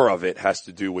 More of it has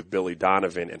to do with Billy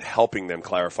Donovan and helping them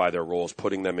clarify their roles,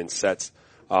 putting them in sets.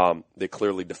 They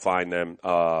clearly define them.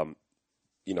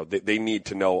 They need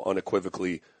to know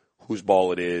unequivocally whose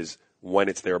ball it is, when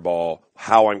it's their ball,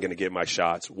 how I'm going to get my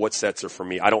shots, what sets are for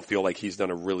me. I don't feel like he's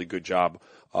done a really good job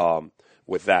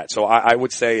with that. So I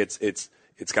would say it's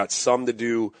got some to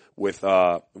do with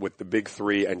the big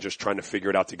 3 and just trying to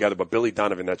figure it out together. But Billy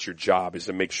Donovan, that's your job, is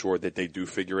to make sure that they do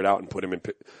figure it out and put him in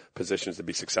positions to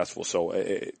be successful. So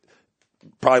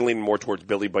probably leaning more towards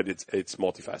Billy, but it's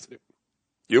multifaceted.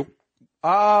 You?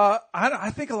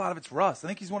 I think a lot of it's Russ. I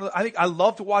think he's I think I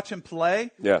love to watch him play.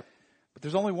 Yeah. But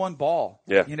there's only one ball.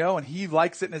 Yeah. And he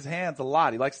likes it in his hands a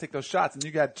lot. He likes to take those shots. And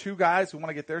you got 2 guys who want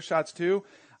to get their shots too.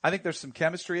 I think there's some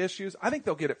chemistry issues. I think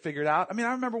they'll get it figured out. I mean,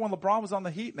 I remember when LeBron was on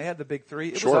the Heat and they had the big 3.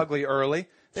 It was ugly early.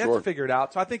 They had to figure it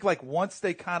out. So I think like once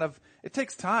they it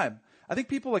takes time. I think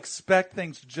people expect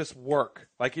things to just work.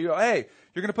 Like, hey,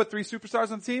 you're going to put 3 superstars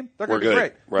on the team? They're going to be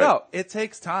great. Right. No, it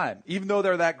takes time. Even though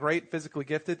they're that great, physically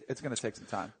gifted, it's going to take some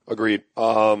time. Agreed.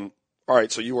 All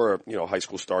right, so you were a high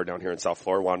school star down here in South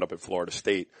Florida, wound up at Florida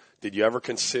State. Did you ever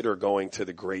consider going to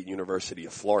the great University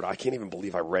of Florida? I can't even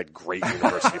believe I read Great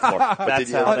University of Florida. But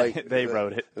That's how they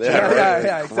wrote it.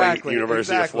 Yeah, exactly. Great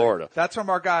University of Florida. That's from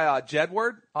our guy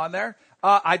Jedward on there.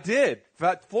 I did.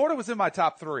 But Florida was in my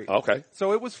top 3. Okay.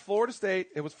 So it was Florida State,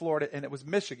 it was Florida, and it was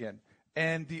Michigan.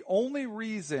 And the only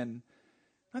reason,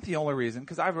 not the only reason,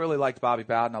 because I really liked Bobby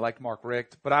Bowden, I liked Mark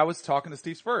Richt, but I was talking to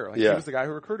Steve Spurrier. He was the guy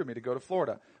who recruited me to go to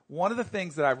Florida. One of the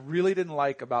things that I really didn't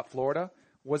like about Florida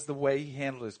was the way he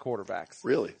handled his quarterbacks.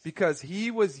 Really? Because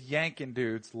he was yanking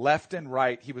dudes left and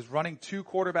right. He was running 2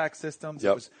 quarterback systems.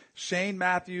 Yep. It was Shane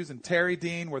Matthews and Terry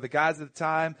Dean were the guys at the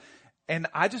time. And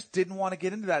I just didn't want to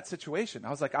get into that situation. I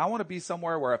was like, I want to be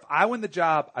somewhere where if I win the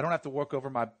job, I don't have to work over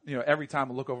my, every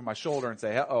time I look over my shoulder and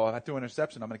say, oh, if I threw an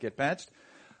interception, I'm going to get benched.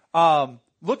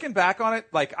 Looking back on it,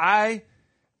 like I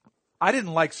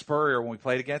didn't like Spurrier when we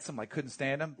played against him. I couldn't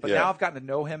stand him. But now I've gotten to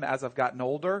know him as I've gotten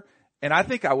older. And I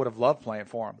think I would have loved playing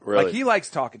for him. Really? Like he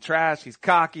likes talking trash. He's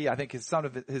cocky. I think some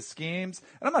of his schemes.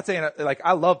 And I'm not saying like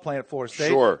I love playing at Florida State.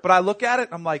 Sure. But I look at it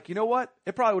and I'm like, you know what?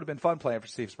 It probably would have been fun playing for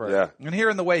Steve Spurrier. Yeah. And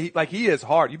hearing the way he is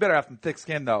hard. You better have some thick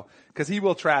skin though, because he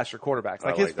will trash your quarterbacks.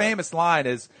 Like his famous line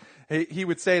is, he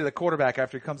would say to the quarterback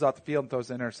after he comes off the field and throws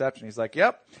an interception, he's like,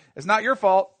 "Yep, it's not your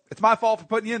fault. It's my fault for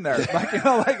putting you in there."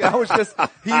 Like, that was just,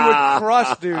 he would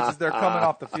crush dudes as they're coming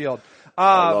off the field.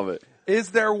 I love it. Is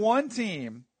there one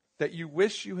team that you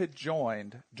wish you had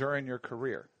joined during your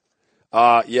career?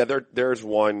 Yeah, there's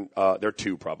one. There are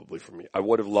two probably for me. I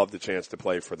would have loved the chance to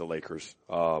play for the Lakers.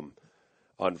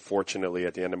 Unfortunately,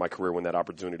 at the end of my career, when that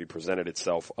opportunity presented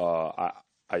itself, I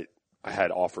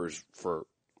had offers for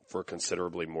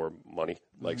considerably more money.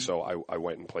 Like, so I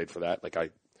went and played for that. Like,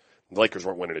 the Lakers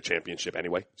weren't winning a championship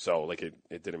anyway, so like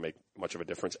it didn't make much of a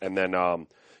difference. And then,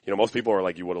 most people are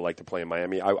like, you would have liked to play in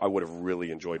Miami. I would have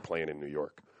really enjoyed playing in New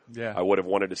York. Yeah. I would have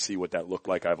wanted to see what that looked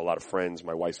like. I have a lot of friends.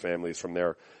 My wife's family is from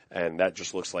there, and that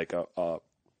just looks like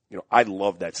I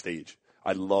love that stage.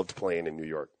 I loved playing in New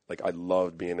York. Like, I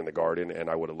loved being in the Garden, and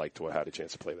I would have liked to have had a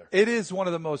chance to play there. It is one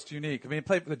of the most unique. I mean,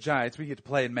 play for the Giants, we get to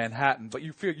play in Manhattan, but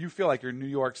you feel like you're New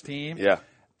York's team. Yeah.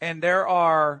 And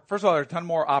first of all, there's a ton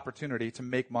more opportunity to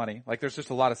make money. Like, there's just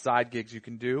a lot of side gigs you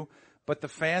can do. But the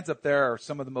fans up there are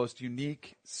some of the most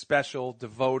unique, special,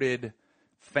 devoted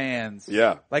fans.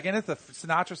 Yeah. Like, and it's a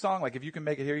Sinatra song. Like, if you can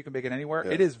make it here, you can make it anywhere.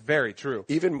 Yeah. It is very true.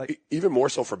 Even more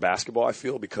so for basketball, I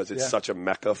feel, because it's such a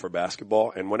mecca for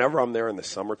basketball. And whenever I'm there in the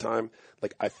summertime,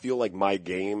 like, I feel like my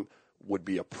game would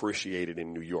be appreciated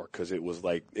in New York, because it was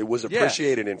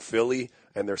appreciated in Philly,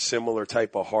 and they're similar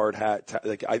type of hard hat.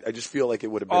 Like, I just feel like it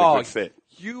would have been a good fit.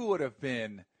 You would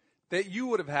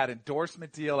have had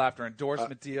endorsement deal after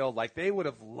endorsement deal. Like, they would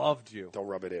have loved you. Don't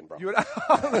rub it in, bro.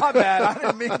 My bad. I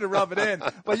didn't mean to rub it in.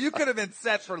 But you could have been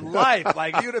set for life.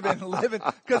 Like, you'd have been living.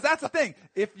 Because that's the thing.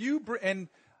 If you and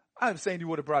I'm saying you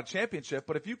would have brought a championship,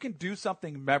 but if you can do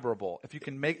something memorable, if you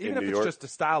can make, even if it's just a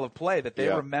style of play that they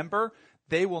remember,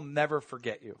 they will never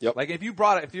forget you. Yep. Like, if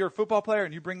you're a football player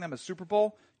and you bring them a Super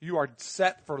Bowl, you are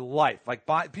set for life. Like,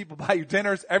 people buy you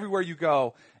dinners everywhere you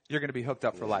go. You're going to be hooked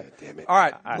up for life. Damn it. All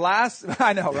right.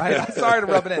 I know, right? I'm sorry to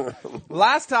rub it in.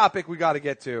 Last topic we got to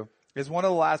get to is one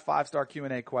of the last 5-star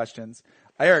Q&A questions.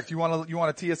 Eric, do you want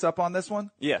to tee us up on this one?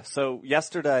 Yeah. So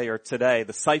yesterday or today,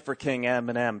 the Cypher King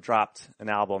Eminem dropped an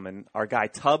album, and our guy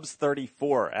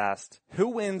Tubbs34 asked, "Who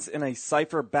wins in a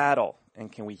Cypher battle?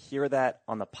 And can we hear that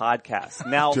on the podcast?"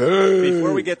 Now,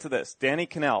 before we get to this, Danny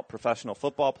Kanell, professional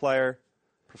football player,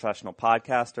 professional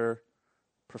podcaster,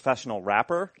 professional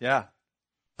rapper. Yeah.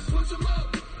 Push 'em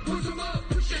up, push 'em up,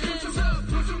 push your hands up,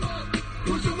 push 'em up,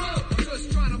 push 'em up.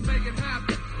 Just trying to make it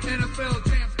happen. NFL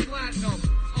jams platinum.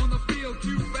 On the field,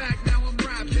 you back, now I'm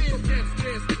rapping. So gets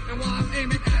this, and while I'm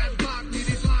aiming at block me,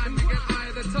 these lines to get eye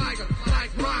of the tiger,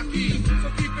 like Rocky. So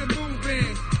keep it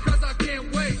moving, cause I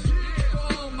can't wait.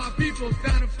 For all my people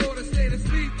down in Florida State,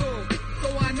 it's lethal.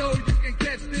 So I know you can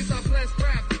catch this, I bless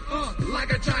rap,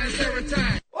 like a giant air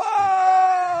attack.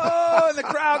 Whoa! And the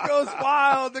crowd goes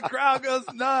wild. The crowd goes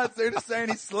nuts. They're just saying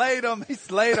he slayed him. He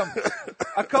slayed him.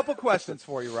 A couple questions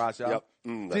for you, Raja.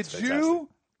 Yep. Did you?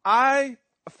 I'm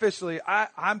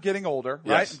getting older,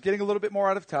 right? Yes. I'm getting a little bit more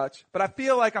out of touch, but I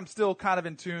feel like I'm still kind of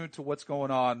in tune to what's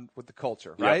going on with the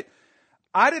culture, right? Yep.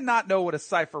 I did not know what a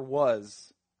cypher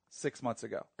was 6 months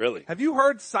ago. Really? Have you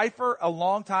heard cypher a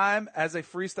long time as a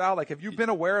freestyle? Like, have you been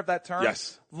aware of that term?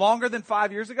 Yes. Longer than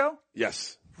 5 years ago?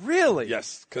 Yes. Really?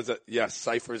 Yes, because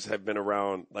ciphers have been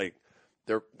around. Like,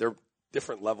 they're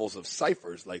different levels of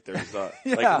ciphers. Like, there's like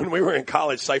when we were in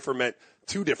college, cipher meant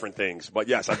two different things. But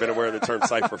yes, I've been aware of the term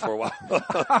cipher for a while.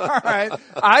 All right.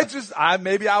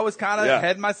 Maybe I was kind of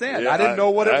head in my sand. Yeah, I didn't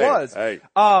know what it was. Hey,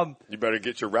 you better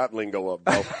get your rap lingo up,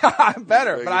 bro. I'm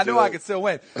better, but I knew I could still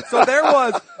win. So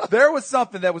there was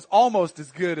something that was almost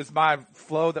as good as my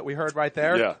flow that we heard right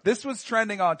there. Yeah. This was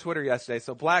trending on Twitter yesterday.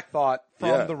 So Black Thought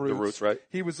from The Roots. The Roots, right?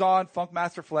 He was on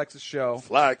Funkmaster Flex's show.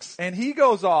 Flex. And he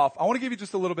goes off. I want to give you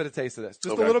just a little bit of taste of this.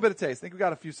 Just Okay. a little bit of taste. I think we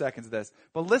got a few seconds of this.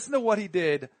 But listen to what he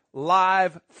did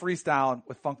live freestyling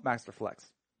with Funkmaster Flex.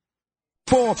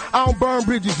 I don't burn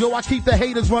bridges, yo. I keep the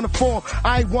haters running form.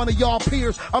 I ain't one of y'all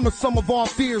peers. I'm the sum of all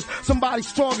fears. Somebody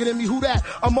stronger than me. Who that?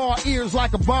 I'm all ears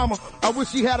like Obama. I wish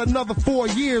he had another 4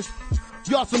 years.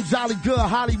 Y'all some jolly good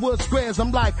Hollywood squares.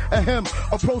 I'm like him.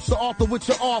 Approach the author with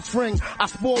your offspring. I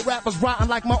spoil rappers rotten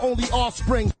like my only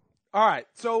offspring. All right.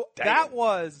 So that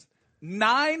was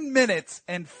 9 minutes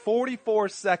and 44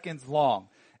 seconds long.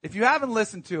 If you haven't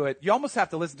listened to it, you almost have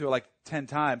to listen to it like 10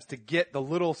 times to get the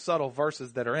little subtle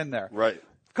verses that are in there. Right.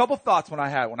 A couple thoughts when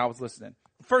I was listening.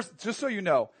 First, just so you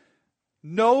know,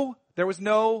 there was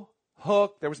no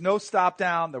hook. There was no stop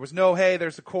down. There was no, hey,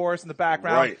 there's a chorus in the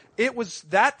background. Right. It was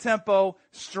that tempo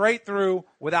straight through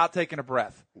without taking a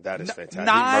breath. That is fantastic.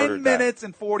 9 minutes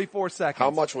and 44 seconds.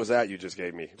 How much was that you just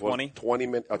gave me? 20. 20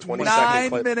 second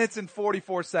clip. 9 minutes and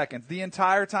 44 seconds. The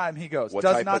entire time he goes. What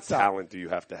does type not of stop. talent do you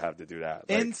have to do that?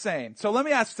 Like, Insane. So let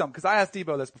me ask you something, because I asked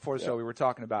Debo this before the show. We were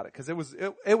talking about it, because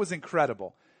it was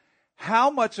incredible.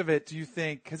 How much of it do you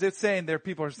think, because it's saying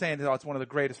people are saying that it's one of the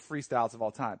greatest freestyles of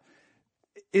all time.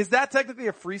 Is that technically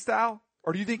a freestyle?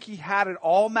 Or do you think he had it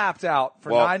all mapped out for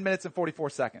 9 minutes and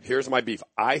 44 seconds? Here's my beef.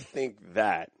 I think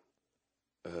that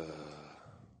he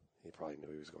probably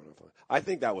knew he was going off. I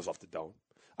think that was off the dome.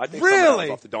 I think some of that was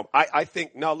off the dome. I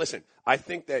think listen. I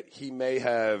think that he may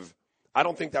have. I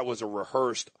don't think that was a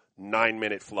rehearsed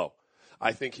 9-minute flow.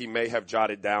 I think he may have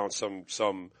jotted down some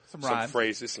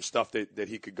phrases, some stuff that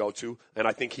he could go to, and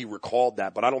I think he recalled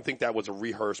that. But I don't think that was a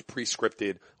rehearsed,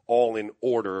 pre-scripted, all in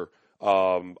order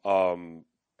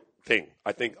thing.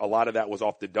 I think a lot of that was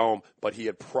off the dome, but he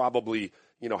had probably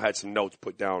had some notes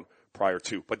put down prior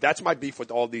to. But that's my beef with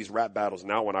all these rap battles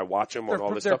now. When I watch them on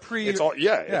all this stuff, it's all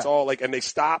it's all like, and they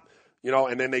stop.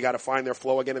 And then they got to find their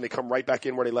flow again, and they come right back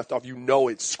in where they left off.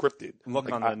 It's scripted.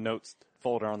 Looking on the notes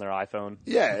folder on their iPhone.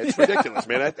 Yeah, it's ridiculous,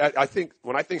 man. I think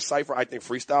when I think cypher, I think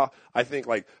freestyle. I think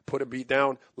like put a beat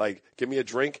down, like give me a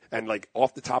drink, and like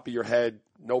off the top of your head,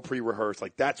 no pre-rehearse.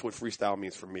 Like that's what freestyle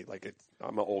means for me. Like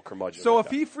I'm an old curmudgeon. So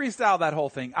if he freestyled that whole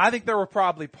thing, I think there were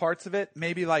probably parts of it,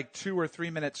 maybe like 2 or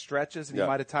 3 minute stretches, and he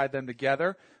might have tied them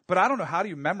together. But I don't know, how do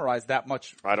you memorize that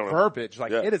much verbiage?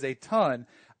 Like it is a ton.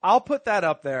 I'll put that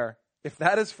up there. If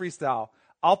that is freestyle,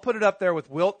 I'll put it up there with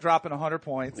Wilt dropping 100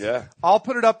 points. Yeah. I'll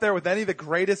put it up there with any of the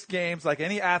greatest games like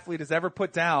any athlete has ever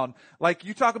put down. Like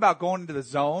you talk about going into the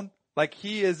zone, like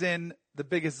he is in the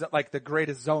biggest, like the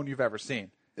greatest zone you've ever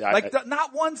seen. Yeah,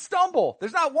 not one stumble.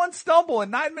 There's not one stumble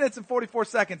in 9 minutes and 44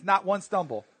 seconds. Not one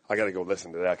stumble. I got to go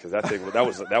listen to that because that thing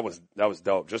that was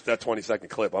dope. Just that 20-second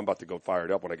clip. I'm about to go fire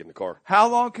it up when I get in the car. How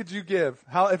long could you give?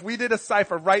 If we did a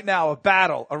cypher right now, a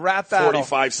rap battle?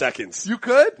 45 seconds. You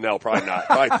could? No, probably not.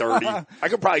 Probably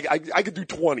 30. I could do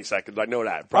 20 seconds. I know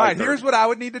that. All right, here's what I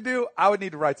would need to do. I would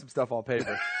need to write some stuff on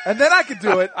paper, and then I could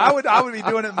do it. I would be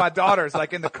doing it with my daughters,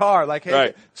 like in the car, like,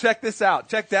 hey, check this out,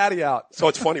 check Daddy out. So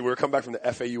it's funny. We were coming back from the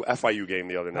FIU game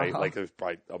the other night, like it was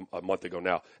probably a month ago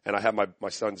now, and I have my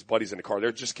son's buddies in the car.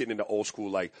 They're just getting into old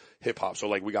school like hip hop. So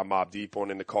like we got Mobb Deep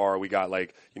on in the car. We got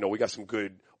we got some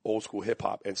good old school hip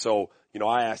hop. And so,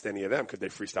 I asked any of them, could they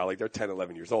freestyle? Like they're 10,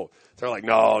 11 years old. They're like,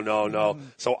 no.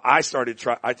 So I tried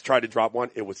to drop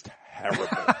one. It was terrible.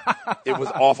 It was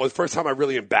awful. The first time I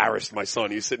really embarrassed my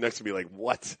son. He was sitting next to me like,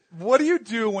 what? What do you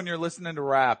do when you're listening to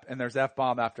rap and there's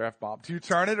F-bomb after F-bomb? Do you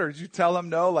turn it, or do you tell them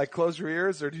no, like close your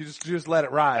ears, or do you just let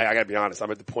it ride? Hey, I gotta be honest. I'm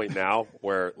at the point now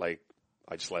where like,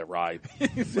 I just let it ride.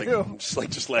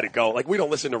 Just let it go. Like we don't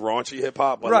listen to raunchy hip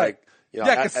hop, but like,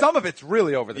 because some of it's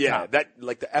really over the top. Yeah, that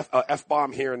like the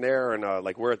F-bomb here and there, and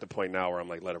like we're at the point now where I'm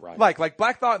like, let it ride. Like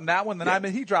Black Thought in that one,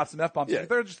 he dropped some F-bombs. Yeah.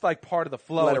 They're just like part of the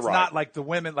flow. It's not like the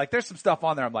women. Like there's some stuff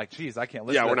on there. I'm like, geez, I can't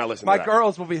listen. Yeah, we're not listening. My to that.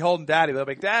 girls will be holding Daddy. They'll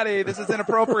be like, Daddy, this is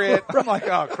inappropriate. I'm like,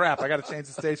 oh crap, I got to change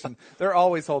the station. They're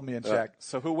always holding me in check.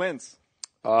 So who wins?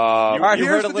 You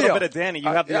heard a little bit of Danny. You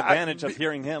have the advantage of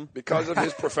hearing him. Because of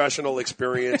his professional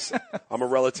experience, I'm a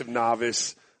relative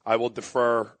novice. I will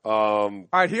defer. All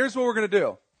right, here's what we're going to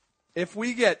do. If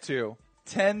we get to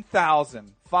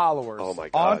 10,000 followers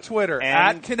on Twitter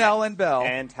at Cannell and Bell.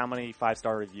 And how many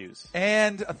 5-star reviews?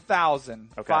 And 1,000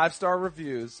 5-star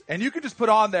reviews. And you can just put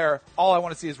on there, all I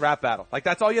want to see is rap battle. Like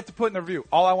that's all you have to put in the review.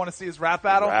 All I want to see is rap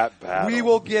battle. We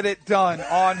will get it done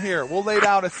on here. We'll lay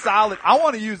down a solid, I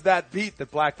want to use that beat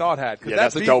that Black Thought had. Yeah,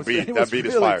 that's a dope beat. That beat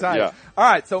is fire. Yeah. All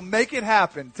right, so make it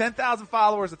happen. 10,000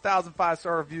 followers, 1,000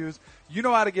 5-star reviews. You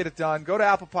know how to get it done. Go to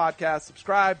Apple Podcasts,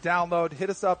 subscribe, download, hit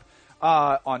us up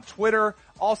on Twitter.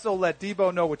 Also, let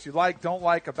Debo know what you like, don't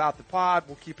like about the pod.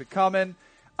 We'll keep it coming.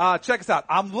 Check us out.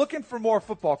 I'm looking for more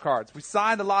football cards. We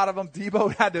signed a lot of them.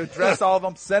 Debo had to address all of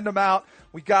them, send them out.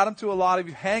 We got them to a lot of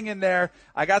you. Hang in there.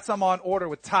 I got some on order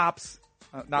with Topps.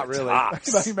 Not really.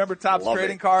 Topps. Remember Topps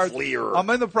trading cards? Clear. I'm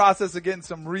in the process of getting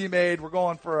some remade. We're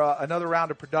going for another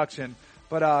round of production.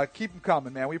 But keep them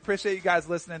coming, man. We appreciate you guys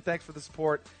listening. Thanks for the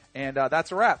support. And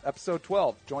that's a wrap. Episode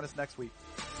 12. Join us next week.